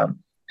and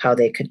how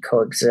they could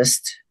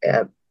coexist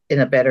in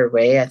a better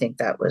way. I think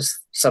that was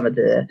some of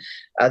the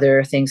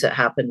other things that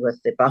happened with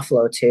the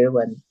buffalo too,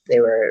 when they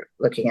were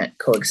looking at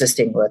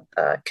coexisting with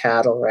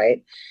cattle,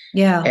 right?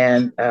 Yeah.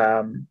 And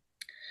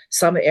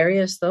some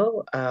areas,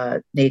 though,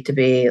 need to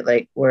be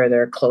like where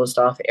they're closed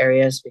off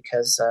areas,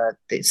 because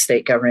the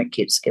state government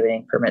keeps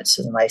giving permits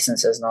and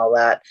licenses and all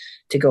that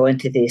to go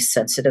into these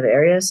sensitive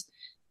areas.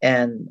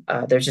 And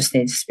there just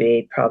needs to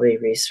be probably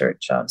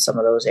research on some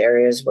of those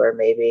areas where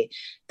maybe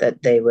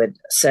that they would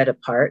set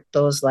apart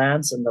those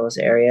lands and those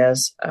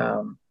areas.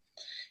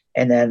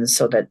 And then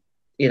so that,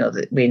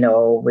 that we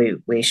know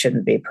we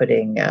shouldn't be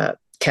putting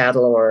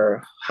cattle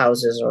or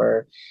houses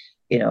or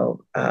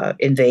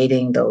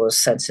invading those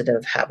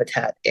sensitive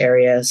habitat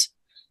areas.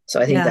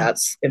 So I think Yeah.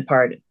 that's in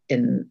part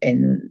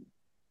in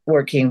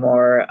working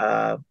more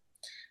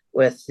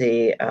with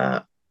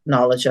the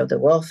knowledge of the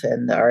wolf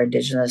and our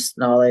Indigenous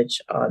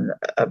knowledge on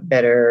a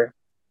better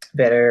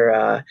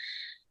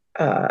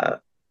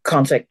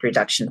conflict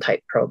reduction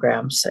type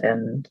programs,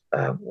 and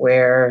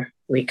where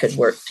we could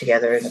work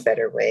together in a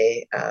better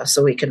way,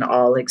 so we can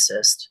all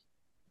exist.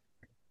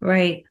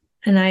 Right.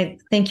 And I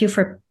thank you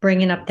for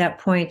bringing up that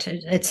point.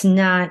 It's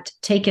not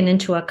taken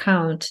into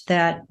account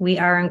that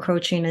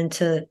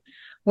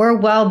we're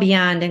well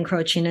beyond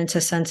encroaching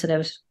into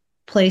sensitive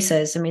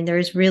places. I mean,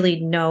 there's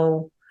really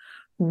no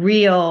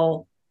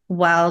real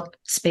wild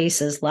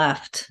spaces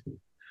left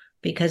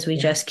because we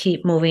Yeah. just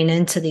keep moving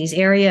into these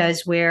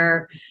areas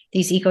where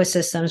these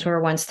ecosystems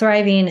were once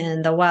thriving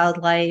and the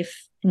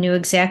wildlife knew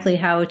exactly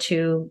how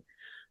to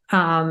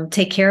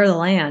take care of the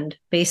land,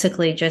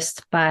 basically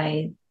just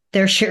by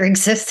their sheer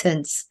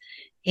existence.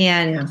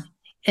 And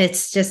Yeah.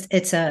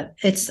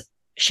 it's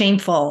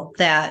shameful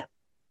that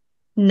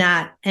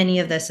not any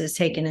of this is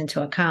taken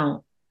into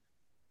account.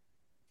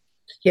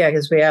 Yeah,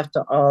 because we have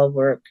to all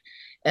work.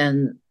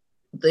 And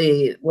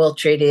the World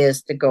Treaty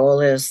the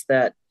goal is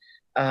that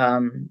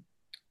um,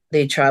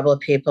 the tribal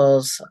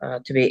peoples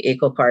to be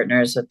equal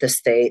partners with the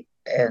state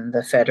and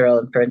the federal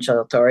and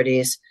provincial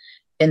authorities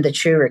in the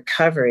true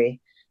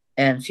recovery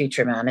and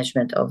future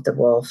management of the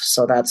wolf.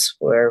 So that's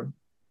where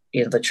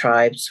the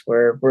tribes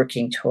were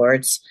working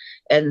towards.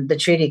 And the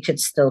treaty could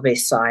still be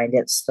signed.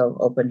 It's still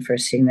open for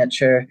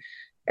signature,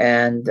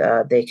 and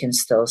they can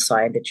still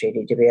sign the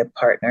treaty to be a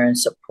partner and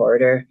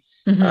supporter.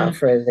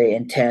 for the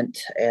intent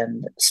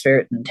and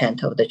spirit and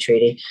intent of the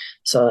treaty.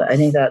 So I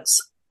think that's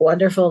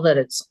wonderful that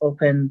it's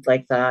open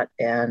like that,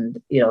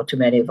 and to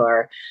many of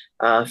our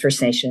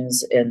First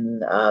Nations in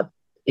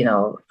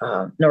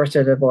north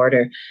of the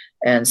border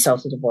and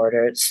south of the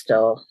border, it's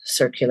still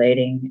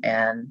circulating,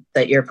 and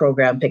that your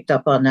program picked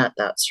up on that.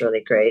 That's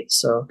really great.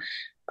 So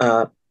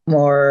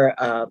more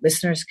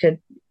listeners could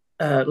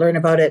learn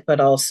about it, but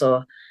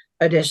also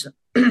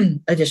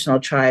additional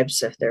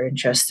tribes, if they're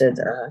interested,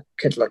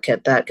 could look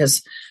at that,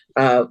 because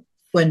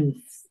when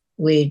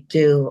we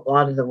do a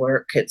lot of the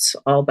work, it's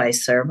all by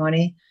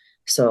ceremony.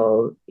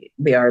 So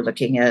we are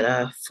looking at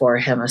a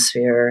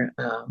 4-hemisphere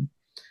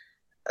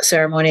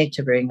ceremony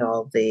to bring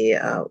all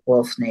the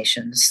wolf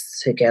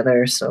nations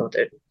together. So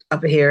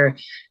up here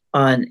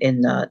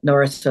in the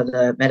north of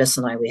the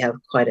Medicine Line, we have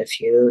quite a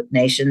few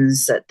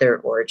nations that their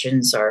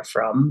origins are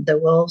from the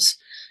wolves.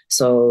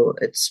 So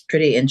it's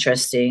pretty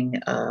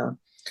interesting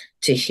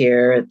to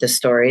hear the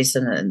stories.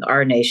 And in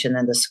our nation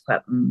and the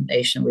Secwepemc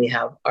Nation, we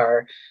have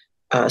our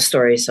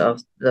stories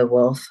of the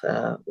wolf.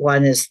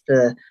 One is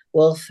the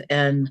wolf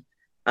and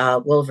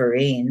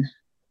wolverine.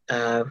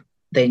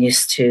 They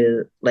used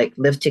to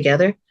live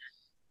together,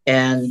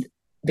 and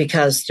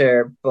because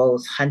they're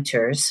both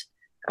hunters,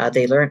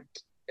 they learned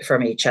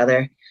from each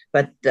other.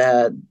 But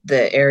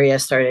the area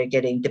started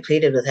getting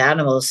depleted with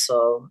animals,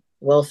 so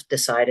Wolf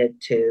decided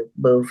to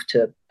move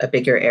to a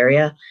bigger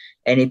area,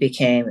 and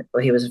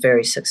he was a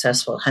very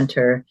successful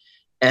hunter,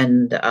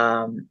 and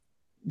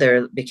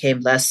there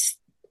became less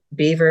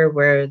beaver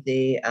where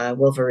the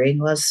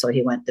wolverine was, so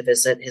he went to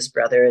visit his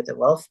brother, the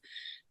wolf.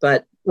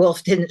 But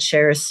Wolf didn't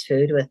share his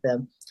food with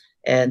him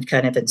and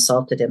kind of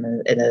insulted him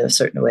in a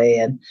certain way.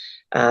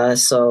 And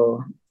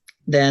so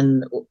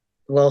then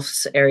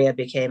Wolf's area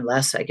became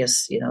less, I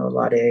guess, a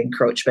lot of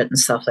encroachment and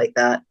stuff like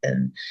that.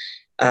 And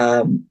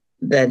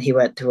then he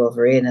went to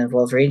Wolverine, and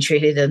Wolverine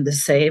treated him the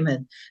same.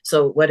 And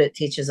so what it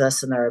teaches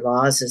us in our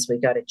laws is we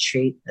got to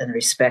treat and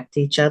respect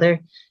each other,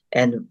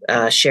 and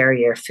share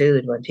your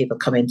food when people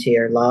come into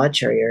your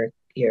lodge or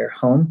your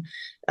home.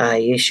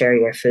 You share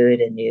your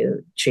food and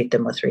you treat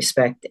them with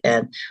respect.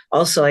 And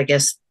also, I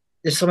guess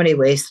there's so many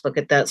ways to look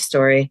at that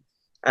story.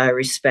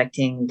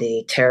 Respecting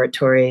the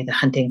territory, the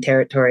hunting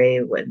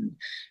territory, when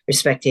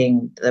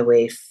respecting the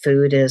way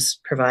food is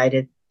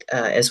provided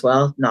as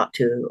well, not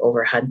to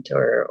overhunt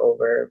or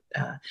over.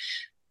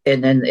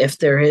 And then if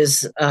there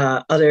is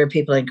other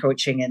people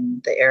encroaching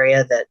in the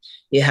area, that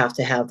you have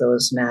to have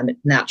those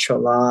natural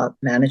law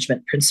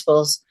management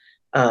principles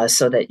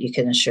so that you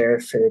can assure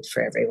food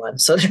for everyone.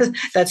 So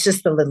that's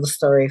just a little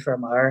story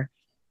from our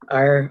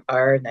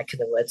neck of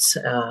the woods,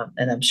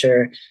 and I'm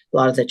sure a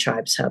lot of the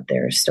tribes have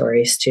their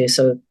stories too.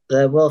 So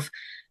the wolf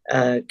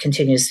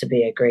continues to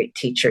be a great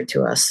teacher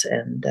to us.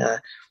 And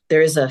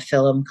there is a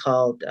film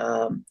called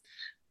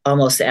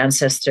Almost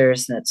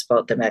Ancestors, and it's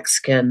about the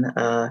Mexican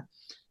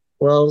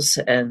wolves,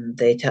 and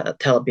they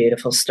tell a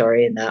beautiful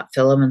story in that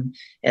film.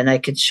 And I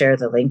could share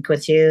the link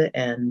with you,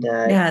 and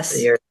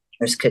Yes. your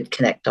listeners could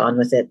connect on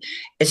with it.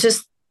 It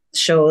just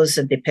shows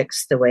and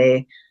depicts the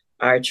way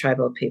our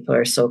tribal people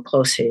are so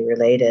closely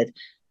related.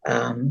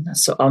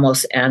 So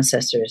Almost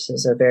Ancestors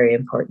is a very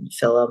important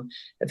film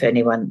if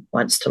anyone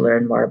wants to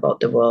learn more about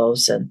the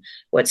wolves and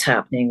what's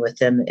happening with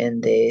them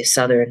in the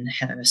southern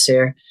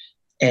hemisphere,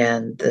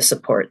 and the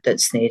support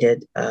that's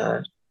needed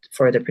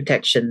for the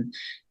protection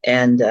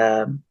and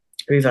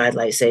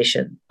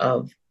revitalization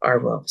of our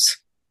wolves.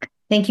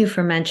 Thank you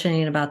for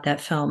mentioning about that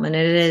film. And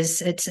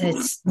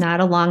it's not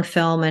a long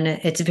film, and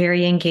it's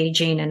very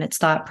engaging, and it's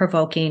thought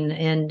provoking,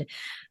 and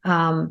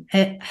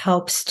it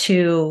helps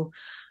to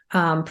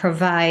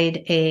provide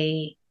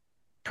a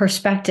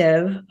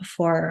perspective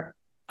for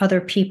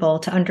other people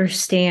to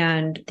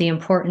understand the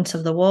importance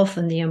of the wolf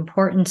and the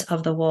importance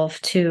of the wolf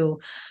to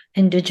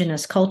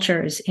Indigenous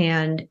cultures,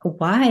 and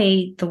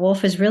why the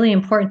wolf is really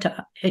important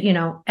to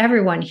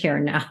everyone here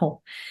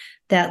now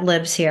that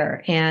lives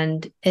here.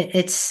 And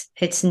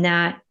it's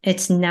not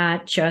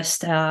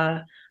just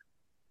a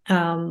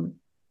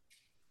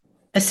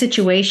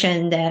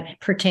situation that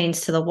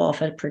pertains to the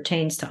wolf. It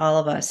pertains to all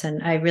of us.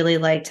 And I really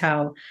liked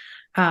how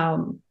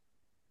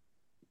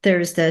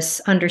there's this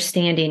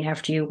understanding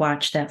after you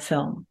watch that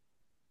film.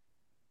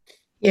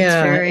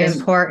 Yeah, it's very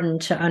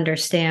important to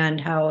understand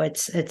how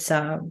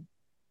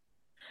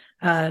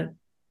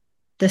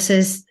this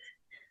is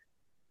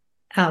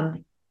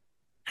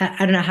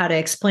I don't know how to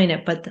explain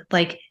it, but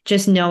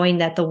just knowing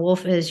that the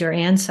wolf is your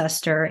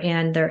ancestor,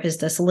 and there is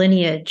this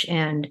lineage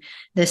and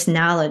this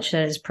knowledge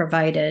that is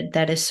provided,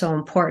 that is so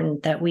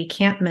important, that we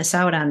can't miss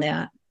out on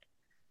that.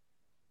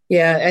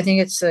 Yeah, I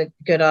think it's a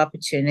good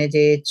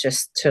opportunity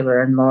just to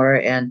learn more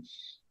and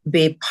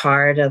be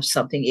part of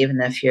something.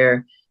 Even if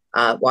you're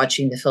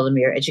watching the film,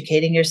 you're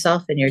educating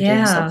yourself, and you're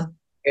doing something.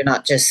 You're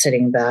not just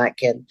sitting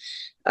back. And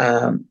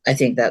I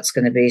think that's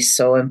going to be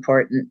so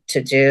important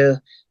to do.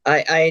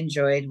 I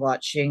enjoyed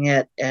watching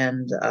it,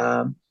 and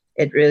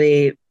it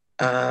really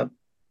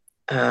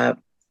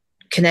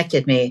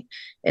connected me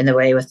in the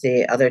way with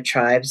the other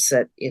tribes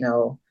that,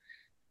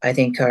 I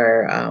think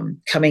are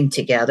coming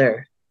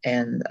together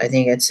And I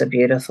think it's a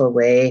beautiful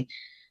way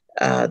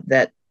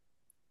that,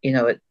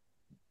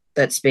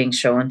 that's being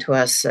shown to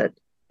us that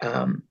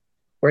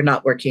we're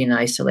not working in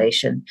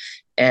isolation,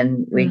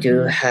 and we do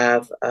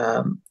have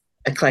a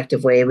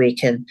collective way we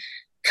can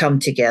come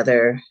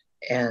together.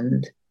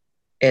 And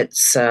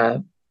it's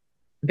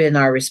been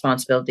our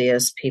responsibility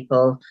as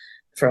people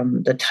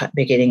from the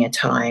beginning of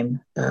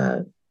time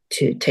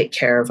to take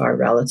care of our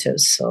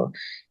relatives. So,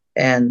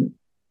 and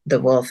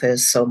the wolf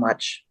is so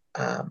much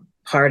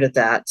part of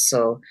that.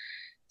 So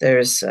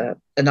there's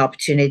an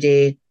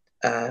opportunity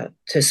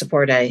to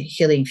support a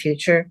healing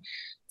future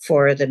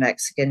for the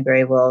Mexican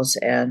gray wolves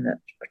and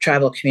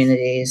tribal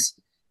communities,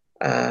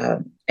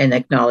 and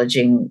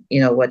acknowledging,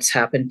 what's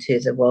happened to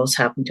the wolves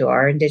happened to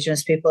our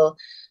Indigenous people.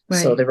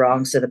 Right. So the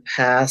wrongs of the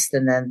past,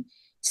 and then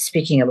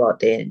speaking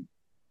about the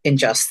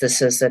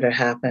injustices that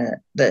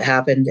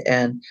happened,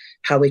 and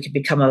how we could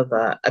become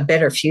a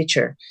better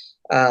future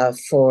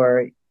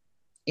for,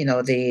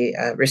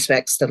 the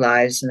respects the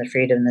lives and the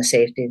freedom and the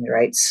safety and the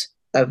rights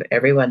of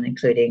everyone,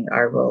 including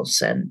our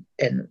wolves and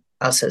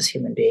us as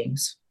human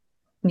beings.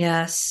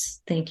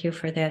 Yes. Thank you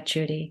for that,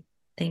 Judy.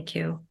 Thank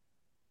you.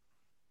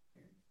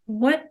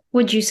 What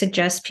would you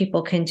suggest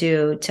people can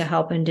do to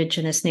help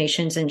Indigenous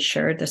nations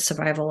ensure the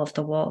survival of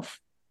the wolf?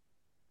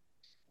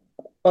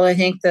 Well, I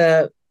think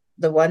the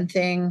one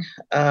thing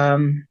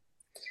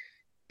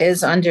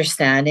is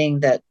understanding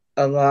that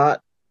a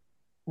lot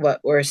what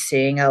we're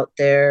seeing out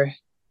there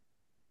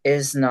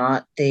is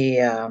not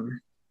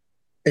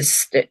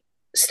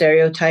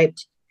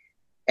stereotyped,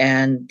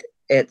 and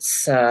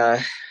it's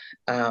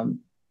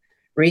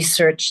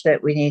research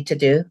that we need to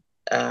do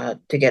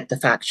to get the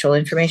factual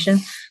information,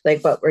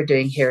 like what we're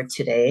doing here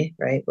today,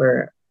 right?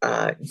 We're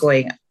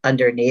going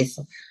underneath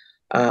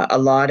a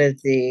lot of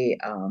the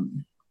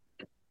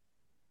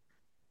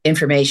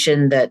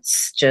information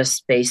that's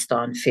just based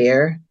on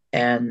fear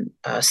and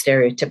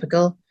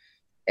stereotypical,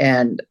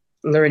 and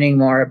learning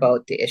more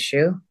about the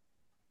issue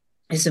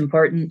is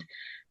important.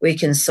 We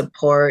can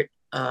support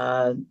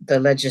the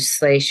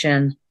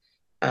legislation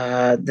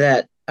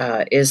that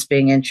is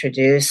being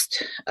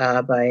introduced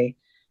by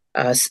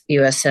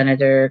U.S.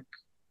 Senator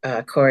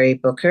Cory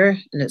Booker,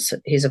 and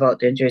he's about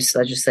to introduce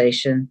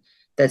legislation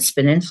that's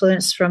been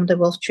influenced from the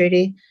Wolf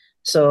Treaty.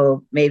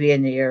 So maybe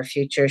in the near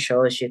future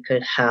shows you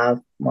could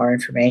have more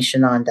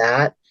information on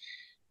that.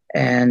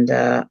 And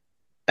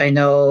I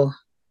know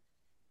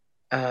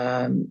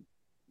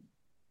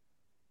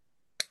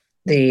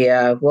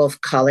the wolf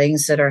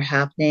cullings that are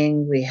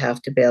happening, we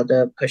have to be able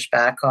to push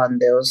back on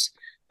those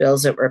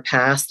bills that were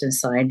passed and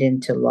signed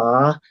into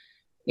law.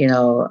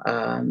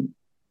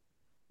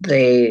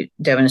 They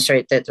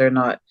demonstrate that they're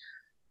not,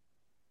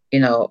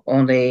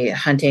 only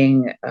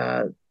hunting,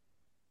 the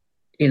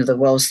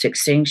wolves to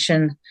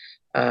extinction.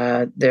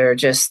 They're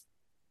just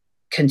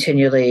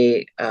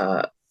continually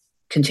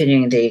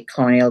continuing the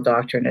colonial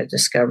doctrine of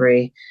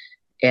discovery,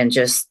 and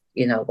just,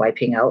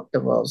 wiping out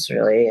the wolves,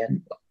 really,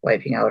 and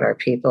wiping out our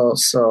people.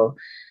 So,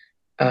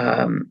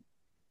 how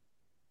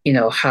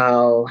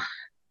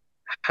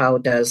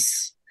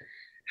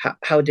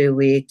do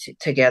we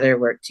together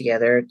work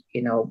together,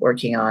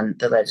 working on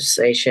the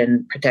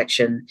legislation,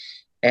 protection,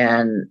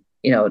 and,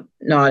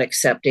 not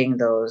accepting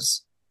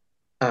those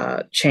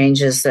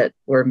changes that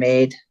were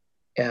made,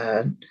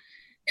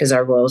 because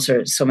our wolves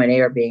so many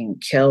are being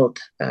killed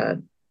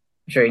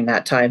during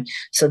that time.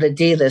 So the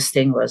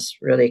delisting was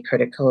really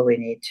critical. We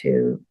need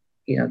to,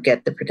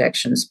 get the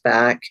protections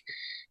back,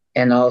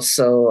 and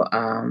also,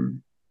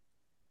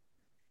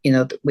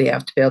 we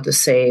have to be able to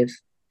save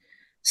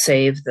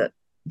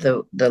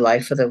the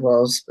life of the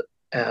wolves,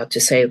 to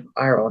save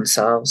our own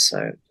selves,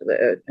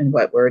 and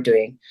what we're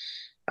doing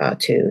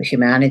to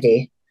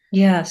humanity.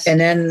 Yes. And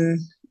then,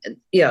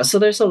 so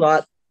there's a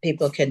lot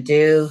people can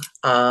do.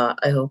 I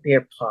hope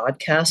your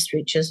podcast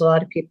reaches a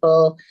lot of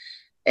people,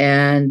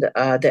 and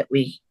that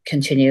we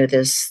continue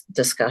this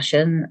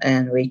discussion,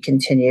 and we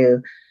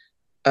continue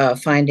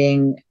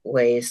finding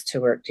ways to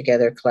work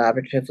together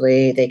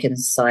collaboratively. They can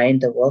sign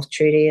the Wolf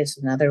Treaty is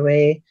another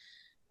way.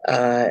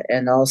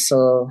 And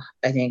also,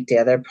 I think the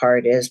other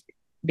part is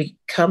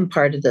become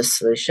part of the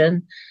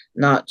solution,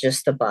 not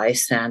just the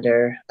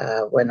bystander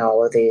when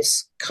all of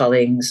these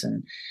cullings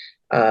and,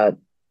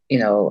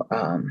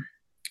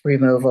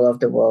 removal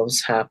of the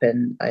wolves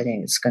happen. I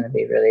think it's going to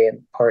be really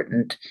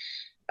important,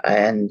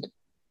 and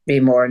be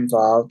more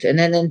involved. And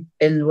then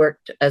in work,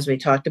 as we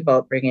talked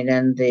about, bringing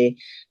in the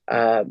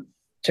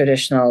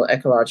traditional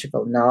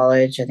ecological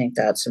knowledge, I think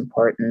that's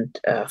important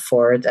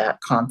for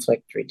that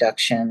conflict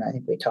reduction. I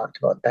think we talked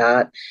about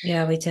that.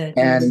 Yeah, we did.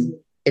 And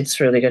it's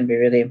really going to be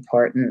really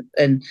important.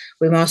 And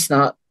we must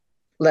not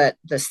let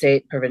the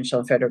state, provincial,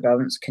 and federal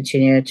governments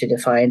continue to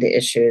define the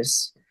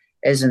issues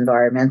as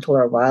environmental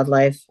or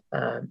wildlife.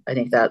 I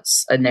think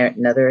that's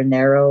another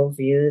narrow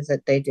view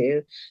that they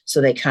do.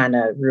 So they kind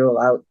of rule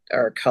out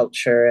our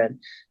culture, and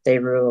they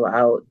rule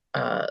out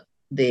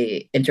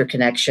the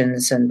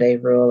interconnections, and they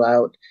rule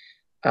out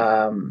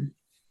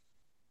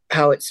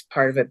how it's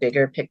part of a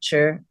bigger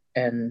picture.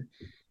 And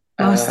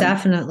most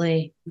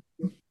definitely.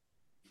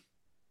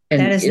 That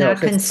And, is not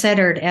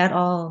considered at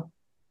all.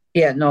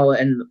 yeah, no,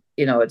 and,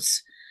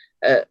 it's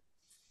uh,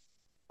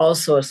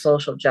 also a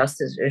social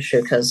justice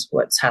issue because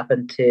what's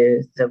happened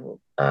to the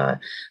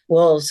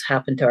wolves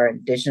happened to our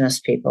Indigenous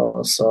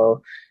people.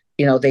 So,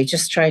 they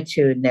just try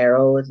to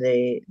narrow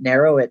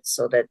it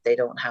so that they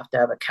don't have to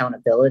have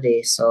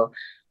accountability. So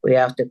we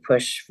have to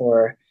push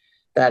for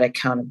that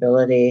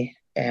accountability.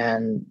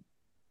 And,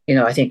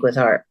 I think with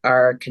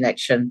our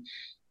connection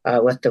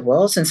with the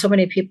wolves, and so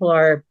many people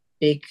are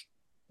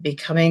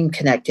becoming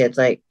connected,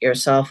 like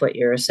yourself, what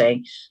you were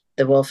saying,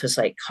 the wolf is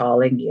like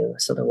calling you.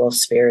 So the wolf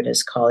spirit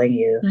is calling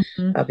you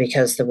Mm-hmm.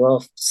 because the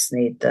wolves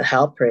need the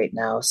help right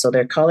now. So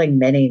they're calling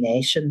many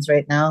nations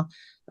right now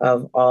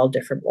of all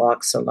different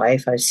walks of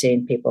life. I've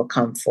seen people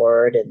come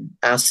forward and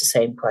ask the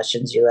same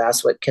questions you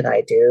ask. What can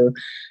I do?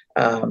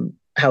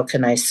 How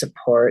can I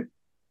support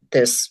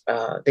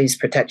these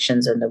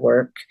protections and the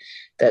work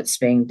that's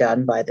being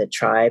done by the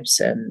tribes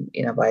and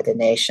by the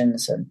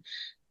nations? And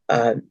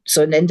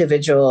so an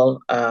individual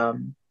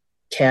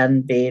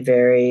can be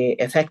very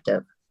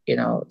effective,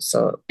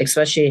 so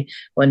especially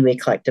when we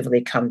collectively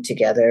come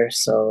together.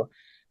 So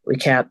we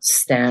can't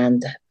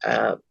stand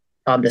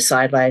on the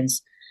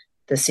sidelines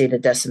to see the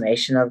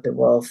decimation of the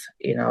wolf,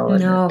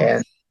 No.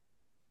 and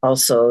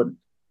also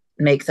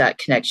make that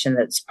connection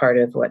that's part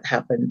of what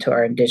happened to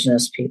our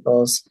Indigenous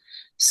peoples.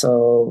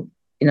 So,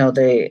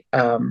 they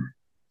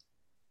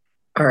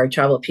our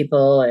tribal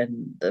people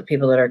and the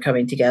people that are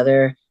coming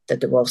together,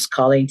 that the wolf's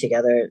calling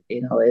together,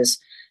 is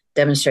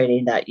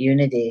demonstrating that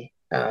unity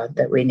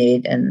that we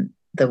need. And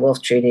the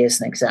Wolf Treaty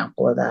is an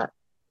example of that.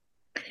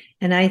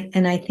 And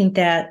I think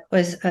that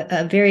was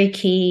a very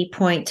key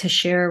point to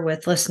share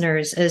with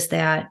listeners, is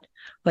that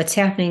what's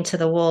happening to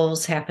the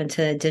wolves happened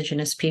to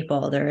Indigenous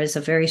people. There is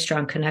a very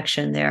strong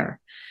connection there.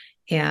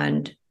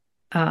 And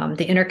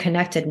the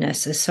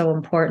interconnectedness is so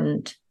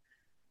important.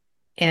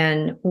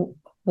 And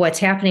what's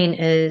happening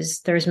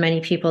is there's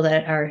many people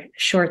that are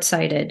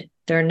short-sighted.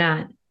 They're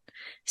not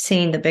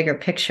seeing the bigger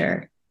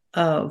picture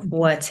of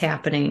what's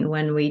happening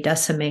when we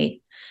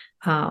decimate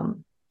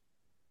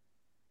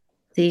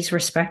these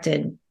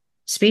respected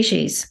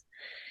species.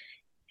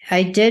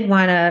 I did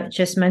want to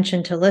just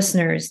mention to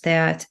listeners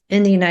that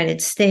in the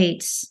United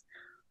States,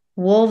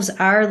 wolves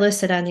are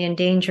listed on the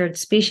Endangered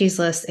Species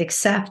List,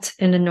 except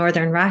in the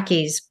Northern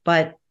Rockies,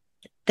 but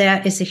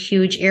that is a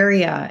huge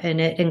area,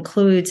 and it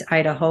includes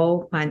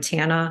Idaho,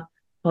 Montana,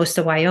 most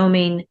of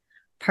Wyoming,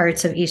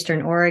 parts of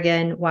Eastern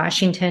Oregon,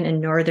 Washington,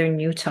 and Northern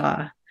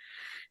Utah.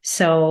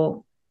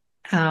 So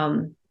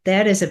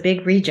that is a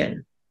big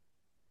region.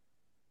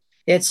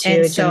 It's And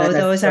huge. And so then, of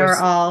those are course,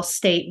 all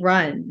state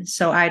run.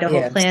 So Idaho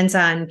yes. plans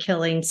on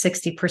killing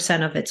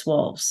 60% of its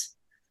wolves.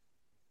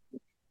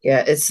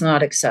 Yeah, it's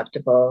not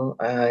acceptable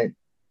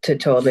to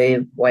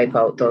totally wipe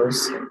out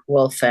those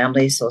wolf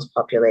families, those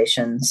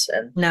populations.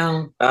 And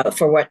No.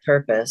 for what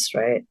purpose,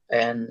 right?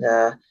 And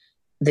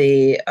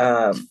the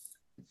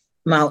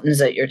mountains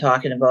that you're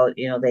talking about,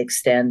 they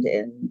extend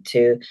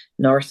into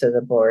north of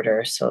the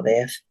border, so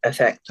they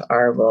affect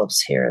our wolves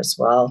here as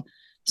well.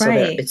 So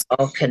it's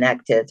all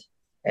connected,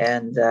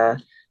 and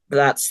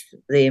that's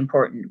the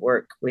important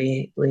work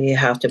we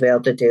have to be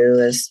able to do,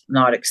 is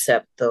not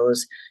accept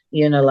those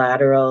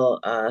unilateral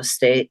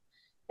state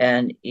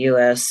and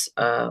U.S.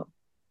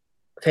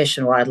 Fish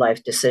and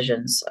wildlife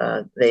decisions.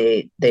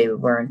 They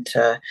weren't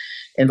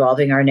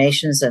involving our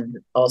nations, and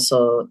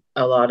also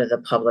a lot of the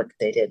public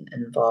they didn't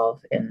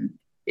involve in,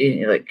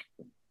 like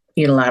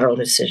unilateral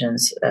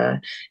decisions,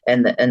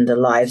 and the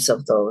lives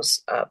of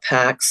those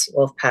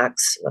wolf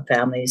packs, the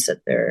families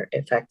that they're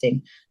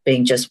affecting,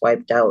 being just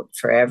wiped out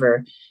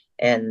forever,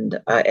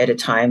 and at a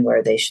time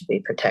where they should be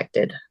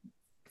protected.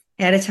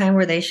 At a time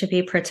where they should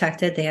be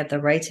protected, they have the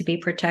right to be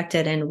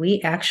protected, and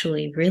we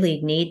actually really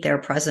need their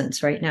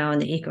presence right now in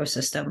the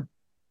ecosystem.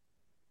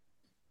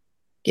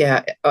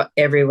 Yeah,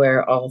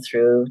 everywhere, all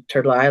through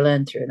Turtle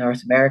Island, through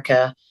North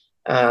America,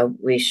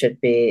 we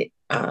should be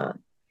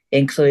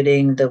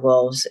including the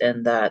wolves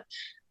in that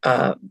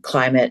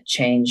climate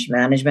change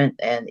management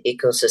and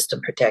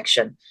ecosystem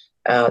protection.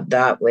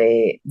 That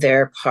way,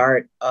 they're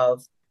part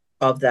of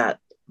that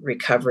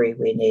recovery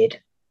we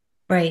need.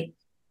 Right.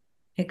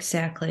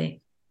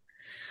 Exactly.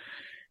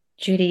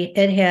 Judy,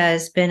 it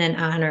has been an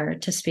honor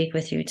to speak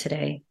with you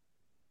today.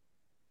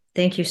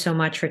 Thank you so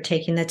much for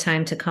taking the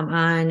time to come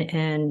on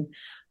and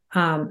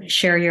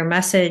share your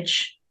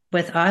message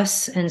with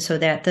us, and so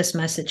that this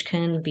message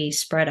can be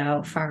spread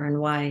out far and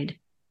wide.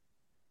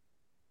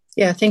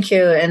 Yeah, thank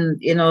you. And,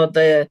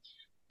 the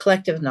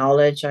collective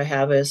knowledge I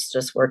have is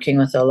just working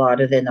with a lot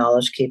of the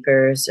knowledge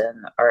keepers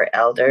and our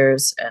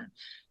elders and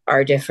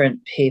our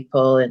different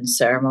people in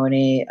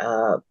ceremony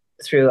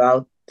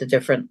throughout the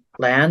different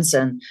lands.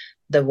 And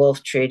the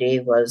Wolf Treaty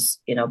was,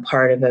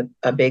 part of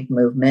a big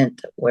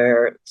movement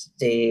where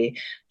the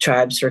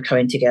tribes were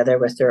coming together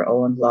with their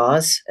own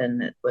laws,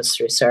 and it was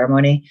through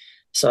ceremony.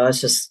 So I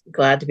was just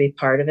glad to be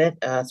part of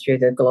it through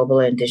the Global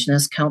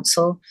Indigenous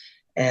Council,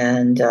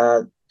 and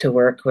to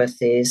work with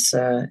these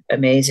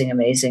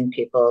amazing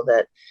people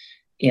that,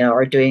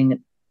 are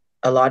doing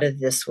a lot of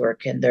this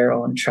work in their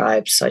own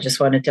tribes. So I just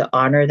wanted to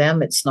honor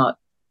them. It's not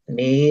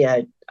me.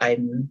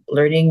 I'm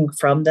learning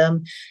from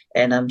them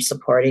and I'm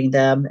supporting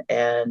them.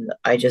 And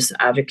I just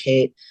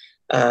advocate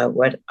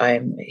what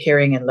I'm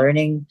hearing and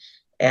learning.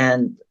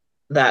 And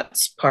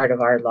that's part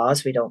of our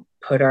laws. We don't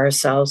put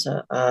ourselves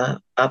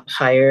up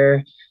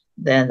higher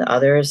than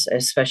others,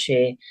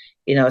 especially,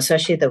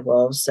 especially the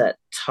wolves that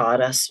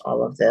taught us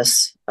all of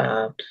this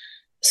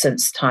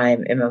since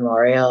time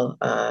immemorial.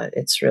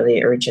 It's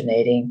really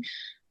originating.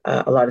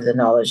 A lot of the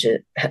knowledge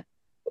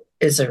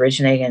is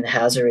originating and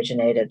has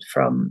originated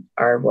from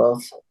our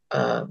wolves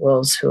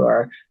who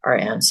are our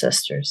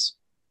ancestors.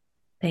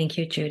 Thank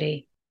you,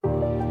 Judy.